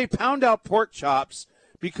 Or do they pound out pork chops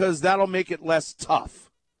because that'll make it less tough?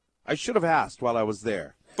 I should have asked while I was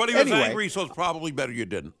there. But he was angry, so it's probably better you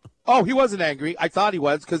didn't. Oh, he wasn't angry. I thought he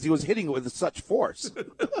was because he was hitting it with such force.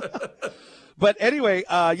 But anyway,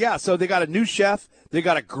 so they got a new chef. They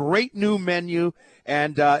got a great new menu,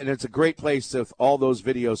 and it's a great place with all those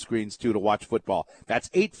video screens, too, to watch football. That's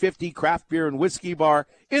 850 Craft Beer and Whiskey Bar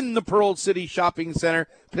in the Pearl City Shopping Center.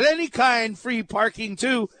 Plenty kind free parking,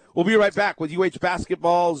 too. We'll be right back with UH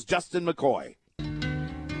Basketball's Justin McKoy.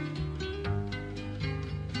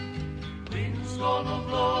 Wind's gonna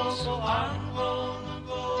blow, so I'm gonna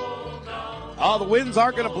go down. The winds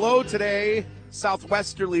aren't going to blow today.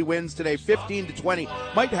 Southwesterly winds today, 15 to 20.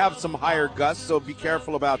 Might have some higher gusts, so be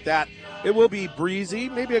careful about that. It will be breezy,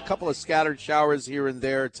 maybe a couple of scattered showers here and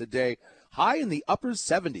there today. High in the upper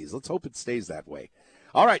 70s. Let's hope it stays that way.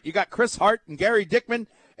 All right, you got Chris Hart and Gary Dickman,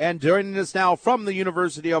 and joining us now from the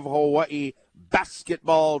University of Hawaii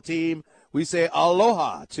basketball team, we say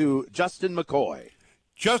aloha to Justin McKoy.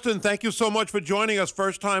 Justin, thank you so much for joining us.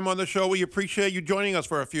 First time on the show. We appreciate you joining us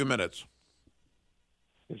for a few minutes.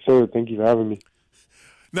 Yes, sir. Thank you for having me.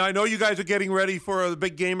 Now, I know you guys are getting ready for the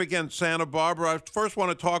big game against Santa Barbara. I first want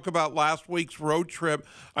to talk about last week's road trip.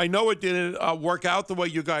 I know it didn't work out the way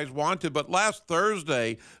you guys wanted, but last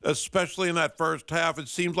Thursday, especially in that first half, it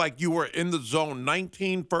seems like you were in the zone.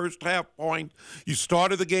 19 first half points. You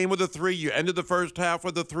started the game with a 3. You ended the first half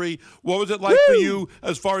with a 3. What was it like for you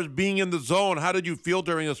as far as being in the zone? How did you feel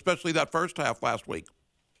during especially that first half last week?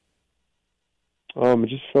 It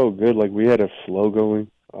just felt good. Like we had a flow going.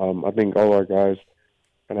 I think all our guys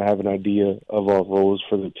kind of have an idea of our roles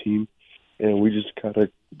for the team, and we just kind of,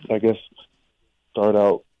 I guess, start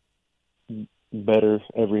out better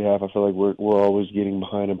every half. I feel like we're always getting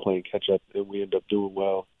behind and playing catch up, and we end up doing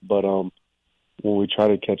well. But when we try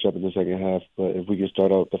to catch up in the second half, but if we could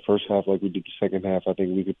start out the first half like we did the second half, I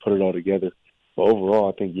think we could put it all together. But overall,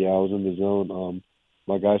 I think I was in the zone.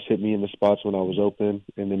 My guys hit me in the spots when I was open,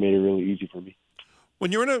 and they made it really easy for me.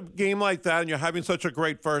 When you're in a game like that and you're having such a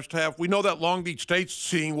great first half, we know that Long Beach State's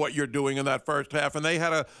seeing what you're doing in that first half, and they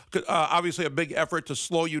had obviously a big effort to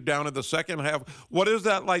slow you down in the second half. What is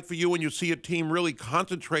that like for you when you see a team really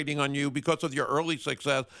concentrating on you because of your early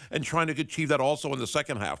success and trying to achieve that also in the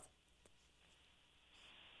second half?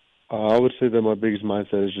 I would say that my biggest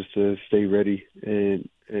mindset is just to stay ready and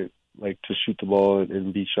like to shoot the ball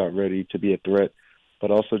and be shot ready to be a threat, but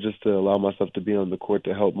also just to allow myself to be on the court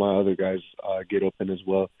to help my other guys get open as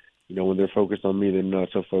well. You know, when they're focused on me, they're not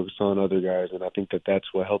so focused on other guys, and I think that that's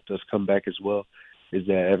what helped us come back as well, is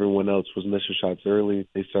that everyone else was missing shots early.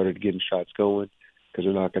 They started getting shots going because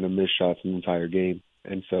they're not going to miss shots the entire game.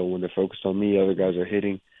 And so when they're focused on me, other guys are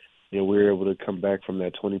hitting. You know, we were able to come back from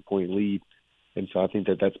that 20-point lead And so I think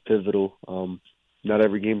that that's pivotal. Not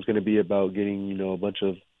every game is going to be about getting, a bunch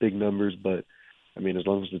of big numbers, but, I mean, as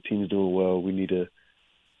long as the team's doing well, we need to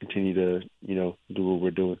continue to, do what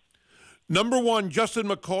we're doing. Number one, Justin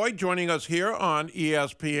McKoy joining us here on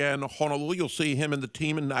ESPN Honolulu. You'll see him and the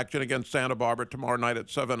team in action against Santa Barbara tomorrow night at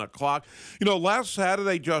 7 o'clock. Last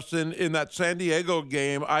Saturday, Justin, in that San Diego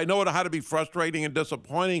game, I know it had to be frustrating and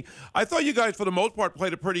disappointing. I thought you guys, for the most part,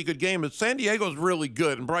 played a pretty good game. And San Diego's really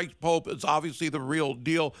good, and Bryce Pope is obviously the real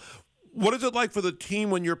deal. What is it like for the team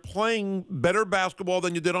when you're playing better basketball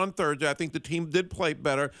than you did on Thursday? I think the team did play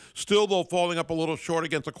better, still, though, falling up a little short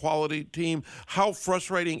against a quality team. How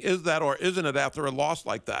frustrating is that, or isn't it, after a loss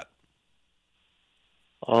like that?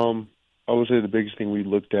 I would say the biggest thing we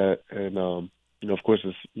looked at, and, of course,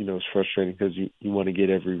 it's frustrating because you want to get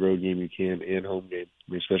every road game you can and home game,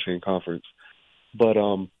 especially in conference. But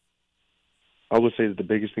I would say that the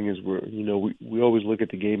biggest thing is we always look at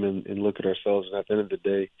the game and look at ourselves, and at the end of the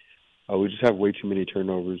day, we just have way too many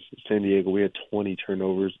turnovers. San Diego, we had 20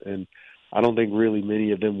 turnovers, and I don't think really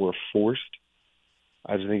many of them were forced.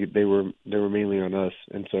 I just think they were mainly on us.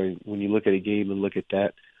 And so when you look at a game and look at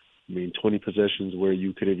that, 20 possessions where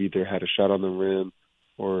you could have either had a shot on the rim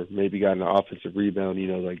or maybe got an offensive rebound,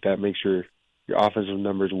 that makes your offensive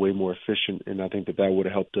numbers way more efficient, and I think that would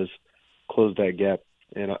have helped us close that gap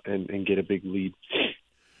and get a big lead.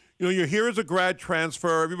 You're here as a grad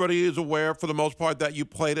transfer. Everybody is aware, for the most part, that you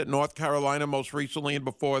played at North Carolina most recently, and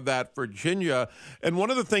before that, Virginia. And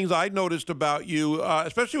one of the things I noticed about you,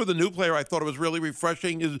 especially with a new player, I thought it was really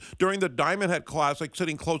refreshing, is during the Diamond Head Classic,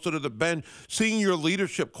 sitting closer to the bench, seeing your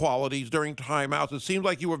leadership qualities during timeouts. It seemed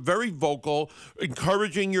like you were very vocal,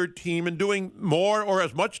 encouraging your team, and doing more, or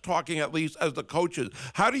as much talking at least, as the coaches.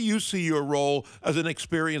 How do you see your role as an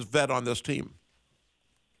experienced vet on this team?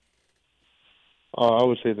 I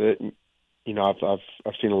would say that,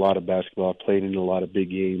 I've seen a lot of basketball. I've played in a lot of big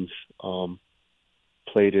games.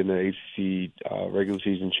 Played in the ACC regular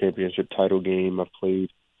season championship title game. I've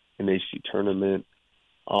played in the ACC tournament.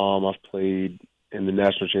 I've played in the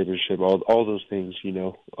national championship. All those things, and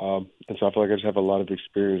so I feel like I just have a lot of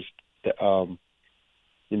experience that,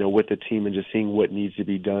 with the team and just seeing what needs to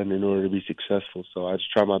be done in order to be successful. So I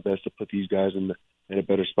just try my best to put these guys in a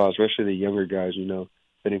better spot, especially the younger guys.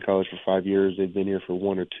 Been in college for 5 years. They've been here for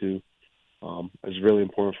 1 or 2. It's really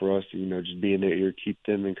important for us to, just be in their ear, keep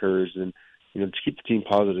them encouraged, and, to keep the team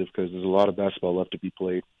positive, because there's a lot of basketball left to be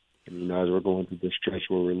played. And, as we're going through this stretch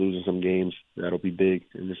where we're losing some games, that'll be big,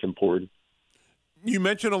 and it's important. You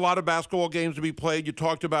mentioned a lot of basketball games to be played. You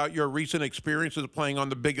talked about your recent experiences playing on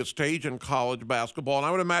the biggest stage in college basketball. And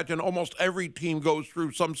I would imagine almost every team goes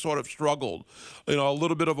through some sort of struggle, a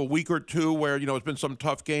little bit of a week or two where, it's been some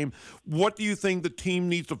tough game. What do you think the team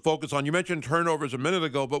needs to focus on? You mentioned turnovers a minute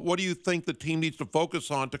ago, but what do you think the team needs to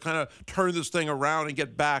focus on to kind of turn this thing around and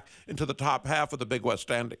get back into the top half of the Big West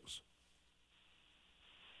standings?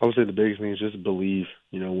 I would say the biggest thing is just believe.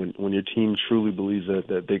 When your team truly believes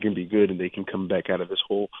that they can be good and they can come back out of this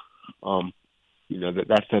hole,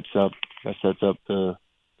 that sets up the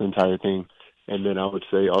entire thing. And then I would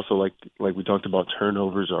say also, like we talked about,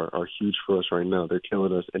 turnovers are huge for us right now. They're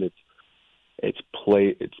killing us, and it's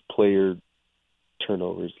player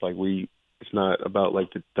turnovers. It's not about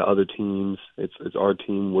the other teams. It's our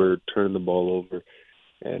team. We're turning the ball over,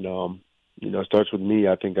 and it starts with me.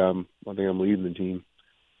 I think I'm leading the team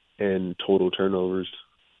and total turnovers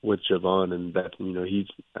with Javon, and that he's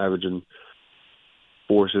averaging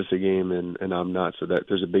 4 assists a game, and I'm not. So that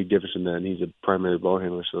there's a big difference in that, and he's a primary ball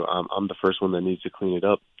handler. So I'm the first one that needs to clean it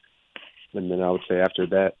up. And then I would say after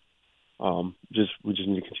that, we just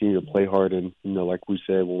need to continue to play hard, and like we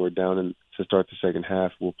said, when we're down and to start the second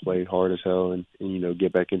half, we'll play hard as hell and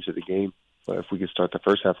get back into the game. But if we could start the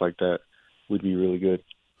first half like that, we'd be really good.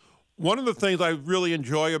 One of the things I really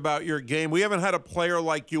enjoy about your game, we haven't had a player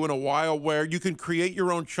like you in a while where you can create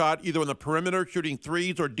your own shot either on the perimeter, shooting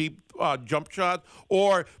threes or deep jump shots,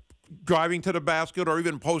 or driving to the basket, or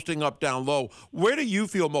even posting up down low. Where do you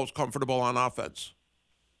feel most comfortable on offense?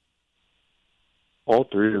 All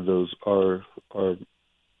 3 of those are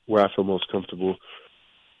where I feel most comfortable.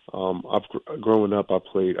 Growing up, I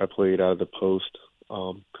played out of the post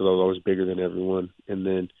because I was always bigger than everyone, and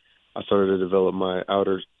then I started to develop my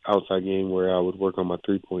outside game where I would work on my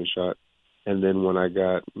 3-point shot. And then when I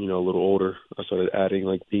got, a little older, I started adding,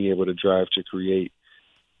 being able to drive to create.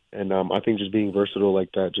 And I think just being versatile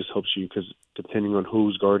like that just helps you, because depending on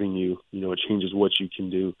who's guarding you, it changes what you can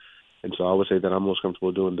do. And so I would say that I'm most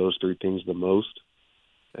comfortable doing those 3 things the most.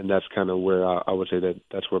 And that's kind of where I would say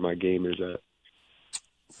that's where my game is at.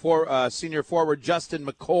 senior forward Justin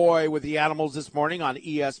McKoy with the Animals this morning on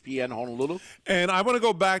ESPN Honolulu. And I want to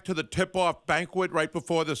go back to the tip-off banquet right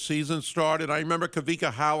before the season started. I remember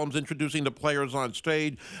Kavika Hallams introducing the players on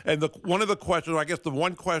stage, and one of the questions, I guess the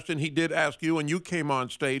one question he did ask you when you came on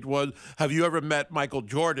stage was, have you ever met Michael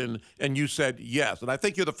Jordan? And you said yes. And I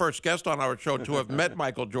think you're the first guest on our show to have met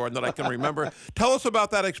Michael Jordan that I can remember. Tell us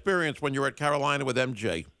about that experience when you were at Carolina with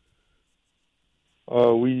MJ.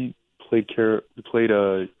 We played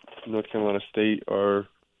North Carolina State, our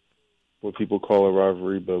what people call a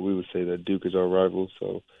rivalry, but we would say that Duke is our rival.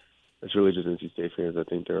 So it's really just NC State fans. I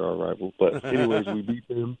think they're our rival. But anyways, we beat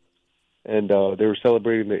them, and they were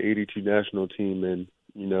celebrating the '82 national team, and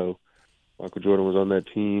Michael Jordan was on that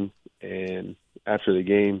team. And after the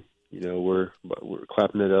game, we're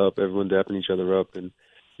clapping it up, everyone dapping each other up, and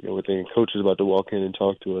we're thinking coach is about to walk in and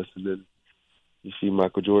talk to us, and then you see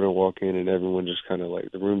Michael Jordan walk in, and everyone just kind of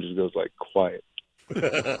like the room just goes like quiet.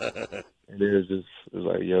 And it was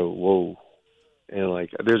like, yo, whoa. And like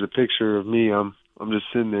there's a picture of me, I'm just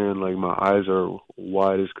sitting there and like my eyes are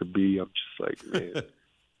wide as could be. I'm just like, man,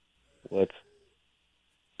 what?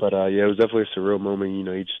 But yeah, it was definitely a surreal moment.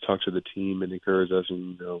 He just talked to the team and encouraged us,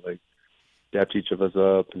 and like dapped each of us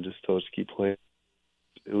up and just told us to keep playing.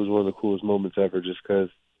 It was one of the coolest moments ever, just because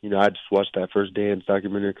I just watched that First Dance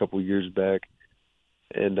documentary a couple of years back,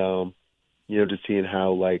 and just seeing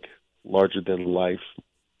how like larger than life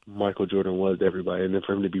Michael Jordan was to everybody, and then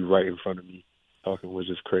for him to be right in front of me talking was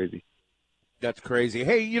just crazy. That's crazy.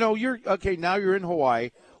 Hey, you're okay. Now you're in Hawaii.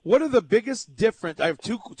 What are the biggest difference? I have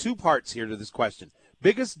two parts here to this question.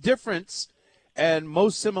 Biggest difference and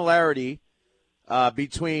most similarity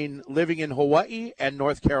between living in Hawaii and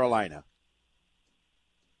North Carolina.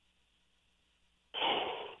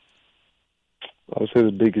 I would say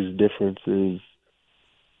the biggest difference is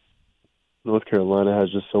North Carolina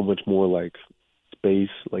has just so much more like space,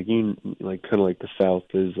 like kind of like the South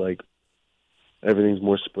is like everything's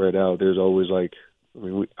more spread out. There's always like,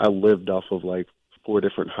 I lived off of like 4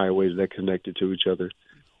 different highways that connected to each other.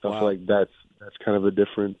 So wow. I feel like that's kind of a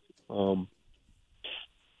difference.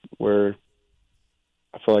 Where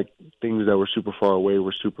I feel like things that were super far away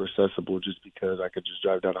were super accessible, just because I could just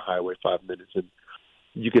drive down a highway 5 minutes, and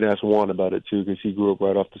you can ask Juan about it too, because he grew up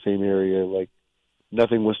right off the same area. Like,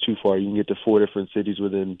 nothing was too far. You can get to 4 different cities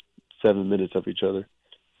within 7 minutes of each other.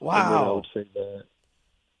 Wow. And then I would say that.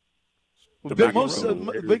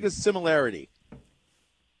 The biggest similarity.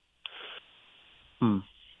 I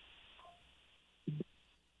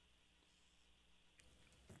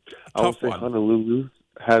would say Honolulu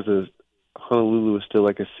is still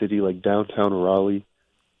like a city, like downtown Raleigh,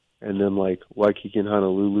 and then like Waikiki and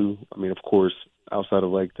Honolulu. I mean, of course, outside of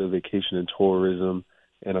like the vacation and tourism,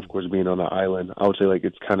 and of course being on an island, I would say like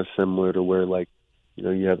it's kind of similar to where like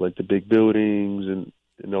you have like the big buildings and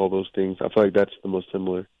all those things. I feel like that's the most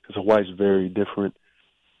similar, because Hawaii's very different,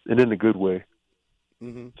 and in a good way.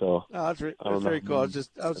 Mm-hmm. So that's very cool. I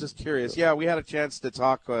was just curious. Yeah, we had a chance to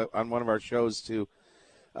talk on one of our shows to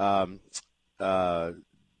Juan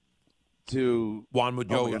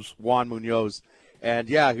Munoz. Juan Munoz. And,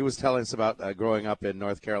 yeah, he was telling us about growing up in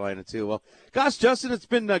North Carolina, too. Well, gosh, Justin, it's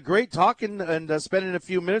been great talking and spending a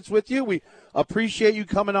few minutes with you. We appreciate you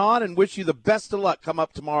coming on and wish you the best of luck come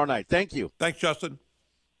up tomorrow night. Thank you. Thanks, Justin.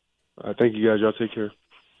 Thank you, guys. Y'all take care.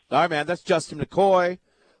 All right, man. That's Justin McKoy,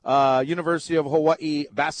 University of Hawaii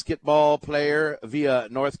basketball player via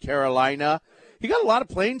North Carolina. He got a lot of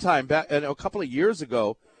playing time back a couple of years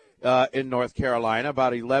ago in North Carolina,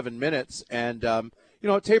 about 11 minutes, and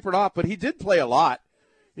it tapered off, but he did play a lot.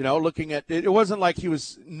 Looking at it, it wasn't like he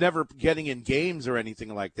was never getting in games or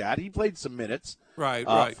anything like that. He played some minutes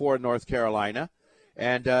right. For North Carolina,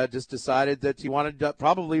 and just decided that he wanted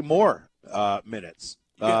probably more minutes.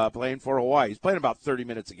 Playing for Hawaii. He's playing about 30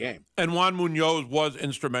 minutes a game. And Juan Munoz was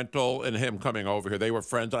instrumental in him coming over here. They were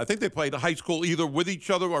friends. I think they played high school either with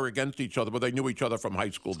each other or against each other, but they knew each other from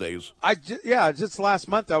high school days. Just last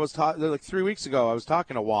month I was like 3 weeks ago I was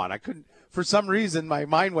talking to Juan. I couldn't, for some reason my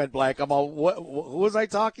mind went blank. I'm all, who was I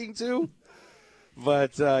talking to?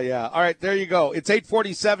 But, yeah. All right, there you go. It's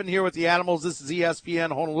 8:47 here with the Animals. This is ESPN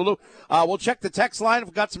Honolulu. We'll check the text line. If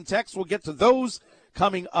we've got some texts, we'll get to those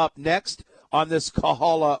coming up next. On this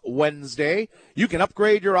Kahala Wednesday, you can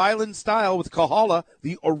upgrade your island style with Kahala,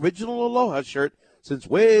 the original Aloha shirt since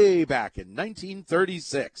way back in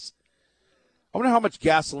 1936. I wonder how much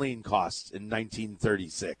gasoline costs in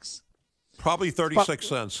 1936. Probably 36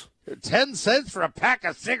 cents. 10 cents for a pack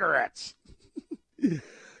of cigarettes.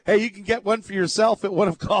 Hey, you can get one for yourself at one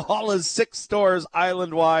of Kahala's 6 stores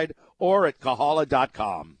island-wide or at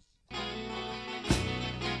kahala.com.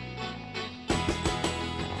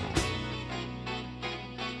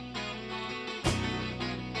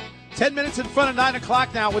 10 minutes in front of 9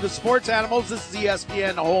 o'clock now with the Sports Animals. This is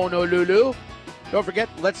ESPN Honolulu. Don't forget,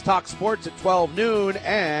 Let's Talk Sports at 12 noon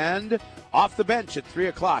and Off the Bench at 3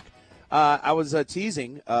 o'clock. I was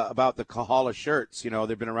teasing about the Kahala shirts. You know,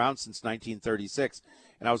 they've been around since 1936.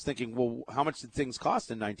 And I was thinking, well, how much did things cost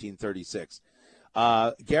in 1936?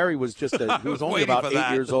 Gary was just he was only about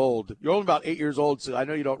 8 years old. You're only about 8 years old, so I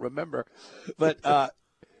know you don't remember. But a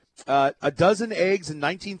dozen eggs in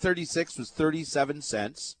 1936 was 37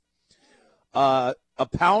 cents. A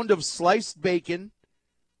pound of sliced bacon,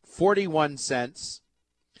 41 cents.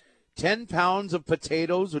 10 pounds of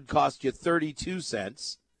potatoes would cost you 32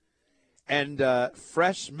 cents. And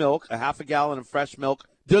fresh milk, a half a gallon of fresh milk,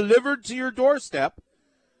 delivered to your doorstep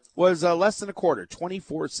was less than a quarter,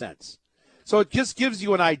 24 cents. So it just gives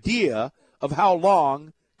you an idea of how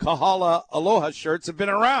long Kahala Aloha shirts have been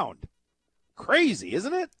around. Crazy,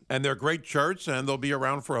 isn't it? And they're great shirts, and they'll be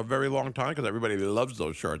around for a very long time because everybody loves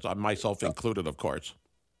those shirts, myself included, of course.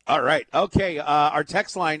 All right. Okay, our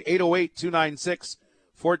text line,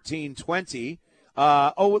 808-296-1420.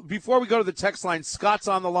 Before we go to the text line, Scott's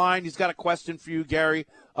on the line. He's got a question for you, Gary,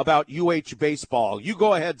 about UH baseball. You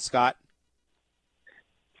go ahead, Scott.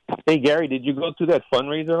 Hey, Gary, did you go to that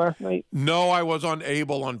fundraiser last night? No, I was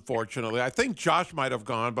unable, unfortunately. I think Josh might have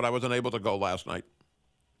gone, but I wasn't able to go last night.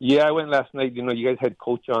 Yeah, I went last night. You know, you guys had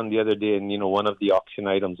Coach on the other day, and, you know, one of the auction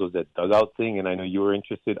items was that dugout thing, and I know you were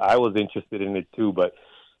interested. I was interested in it, too, but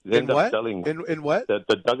they ended up selling. In what? The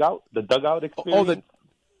dugout experience.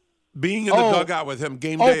 Being in the dugout with him,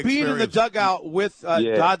 game day experience. Being in the dugout with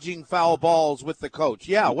dodging foul balls with the coach.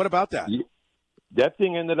 Yeah, what about that? Yeah. That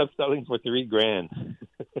thing ended up selling for $3,000.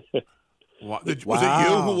 Was it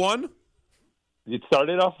you who won? It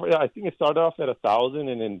started off. I think it started off at 1,000,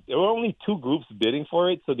 and then there were only two groups bidding for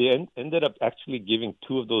it. So they ended up actually giving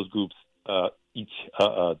two of those groups each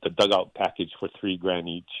the dugout package for $3,000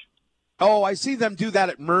 each. Oh, I see them do that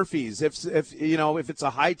at Murphy's. If it's a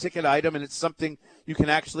high ticket item and it's something you can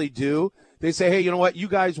actually do, they say, hey, you know what, you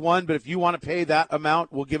guys won, but if you want to pay that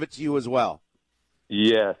amount, we'll give it to you as well.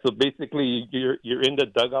 Yeah, so basically you're in the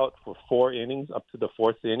dugout for 4 innings up to the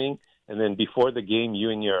 4th inning, and then before the game, you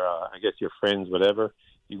and your your friends, whatever,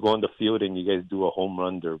 you go on the field and you guys do a home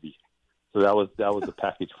run derby. So that was the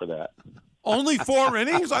package for that. Only 4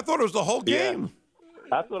 innings? I thought it was the whole game. Yeah.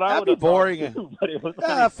 That's what I would have thought. That'd be boring. But it was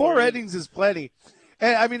 4 innings is plenty.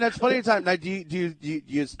 And I mean, that's plenty of time. Now, do you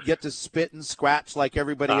get to spit and scratch like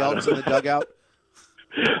everybody else in the dugout?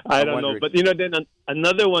 I don't know, but then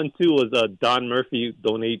another one too was Don Murphy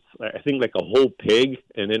donates, I think, like a whole pig,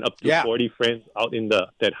 and then up to 40 friends out in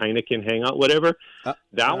that Heineken hangout, whatever.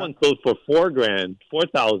 That one sold for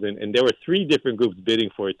 $4,000, and there were 3 different groups bidding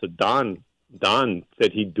for it. So Don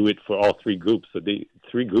said he'd do it for all 3 groups. So 3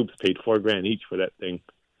 groups paid $4,000 each for that thing.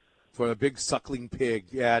 For a big suckling pig,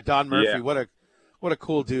 yeah. Don Murphy, what a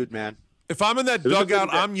cool dude, man. If I'm in that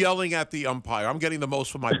dugout, I'm yelling at the umpire. I'm getting the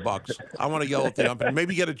most for my bucks. I want to yell at the umpire.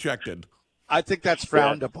 Maybe get ejected. I think that's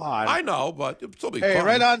frowned upon. I know, but it'll still be fun. Hey,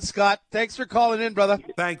 right on, Scott. Thanks for calling in, brother.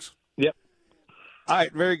 Thanks. Yep. All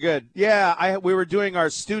right, very good. Yeah, we were doing our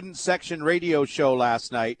student section radio show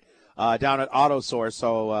last night down at AutoSource,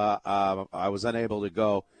 so I was unable to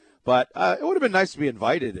go. But it would have been nice to be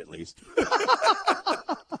invited at least.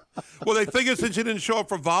 Well, they figured since you didn't show up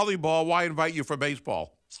for volleyball, why invite you for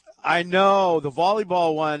baseball? I know, the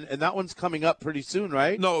volleyball one, and that one's coming up pretty soon,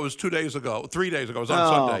 right? No, it was 3 days ago. It was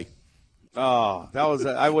on Sunday. Oh, that was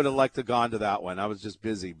I would have liked to have gone to that one. I was just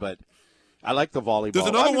busy, but I like the volleyball. There's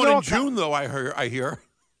another one in June, though, I hear.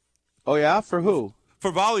 Oh, yeah? For who?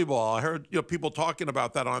 For volleyball. I heard people talking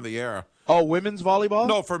about that on the air. Oh, women's volleyball?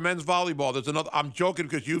 No, for men's volleyball. There's another. I'm joking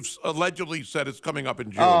because you've allegedly said it's coming up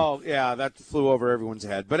in June. Oh, yeah, that flew over everyone's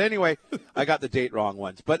head. But anyway, I got the date wrong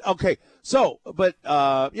once. But okay, they're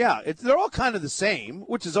all kind of the same,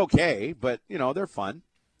 which is okay. But they're fun.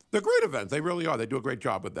 They're great events. They really are. They do a great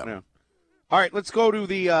job with them. Yeah. All right, let's go to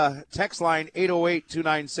the text line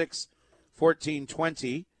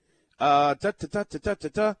 808-296-1420.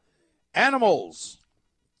 Animals.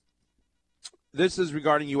 This is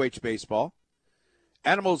regarding UH baseball.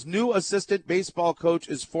 Animals' new assistant baseball coach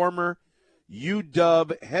is former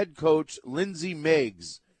UW head coach Lindsey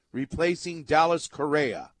Meggs, replacing Dallas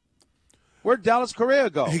Correa. Where'd Dallas Correa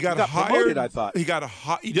go? He got hired. Promoted, I thought. He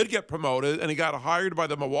did get promoted, and he got hired by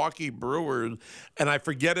the Milwaukee Brewers, and I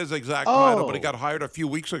forget his exact title, but he got hired a few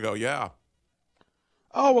weeks ago, yeah.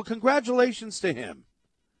 Oh, well, congratulations to him.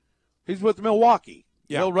 He's with Milwaukee.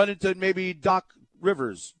 Yeah. He'll run into maybe Doc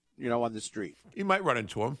Rivers, on the street. You might run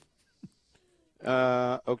into him.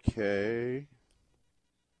 Okay.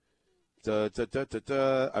 I'm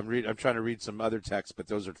trying to read some other texts, but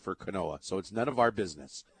those are for Kanoa, so it's none of our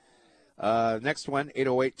business. Next one,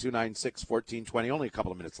 808-296-1420. Only a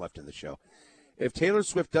couple of minutes left in the show. If Taylor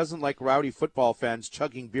Swift doesn't like rowdy football fans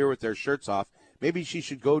chugging beer with their shirts off, maybe she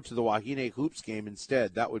should go to the Wahine Hoops game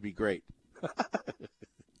instead. That would be great.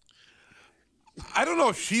 I don't know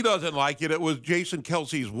if she doesn't like it. It was Jason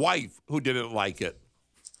Kelsey's wife who didn't like it.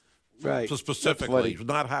 Right. So specifically, was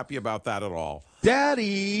not happy about that at all.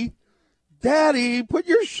 Daddy, put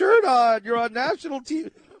your shirt on. You're on national TV.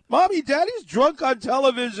 Mommy, Daddy's drunk on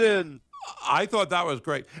television. I thought that was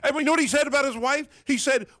great. And you know what he said about his wife? He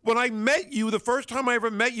said, when I met you, the first time I ever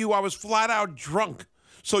met you, I was flat out drunk.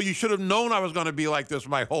 So you should have known I was going to be like this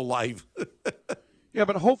my whole life. Yeah,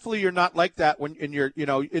 but hopefully you're not like that when in your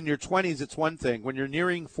 20s. It's one thing. When you're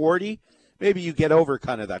nearing 40, maybe you get over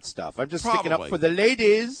kind of that stuff. I'm just sticking up for the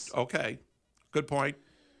ladies. Okay, good point.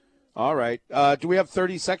 All right. Do we have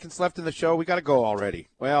 30 seconds left in the show? We got to go already.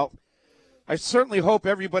 Well, I certainly hope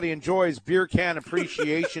everybody enjoys Beer Can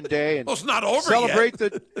Appreciation Day and it's not over celebrate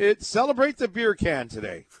yet. Celebrate the beer can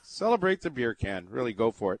today. Celebrate the beer can. Really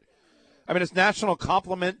go for it. I mean, it's National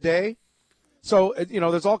Compliment Day. So,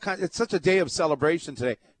 there's all kinds. It's such a day of celebration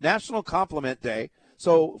today. National Compliment Day.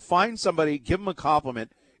 So find somebody, give them a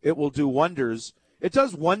compliment. It will do wonders. It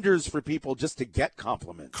does wonders for people just to get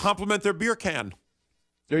compliments. Compliment their beer can.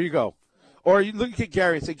 There you go. Or you look at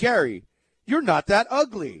Gary and say, Gary, you're not that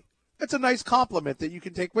ugly. That's a nice compliment that you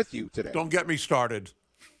can take with you today. Don't get me started.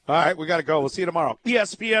 All right, we got to go. We'll see you tomorrow.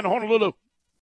 ESPN Honolulu.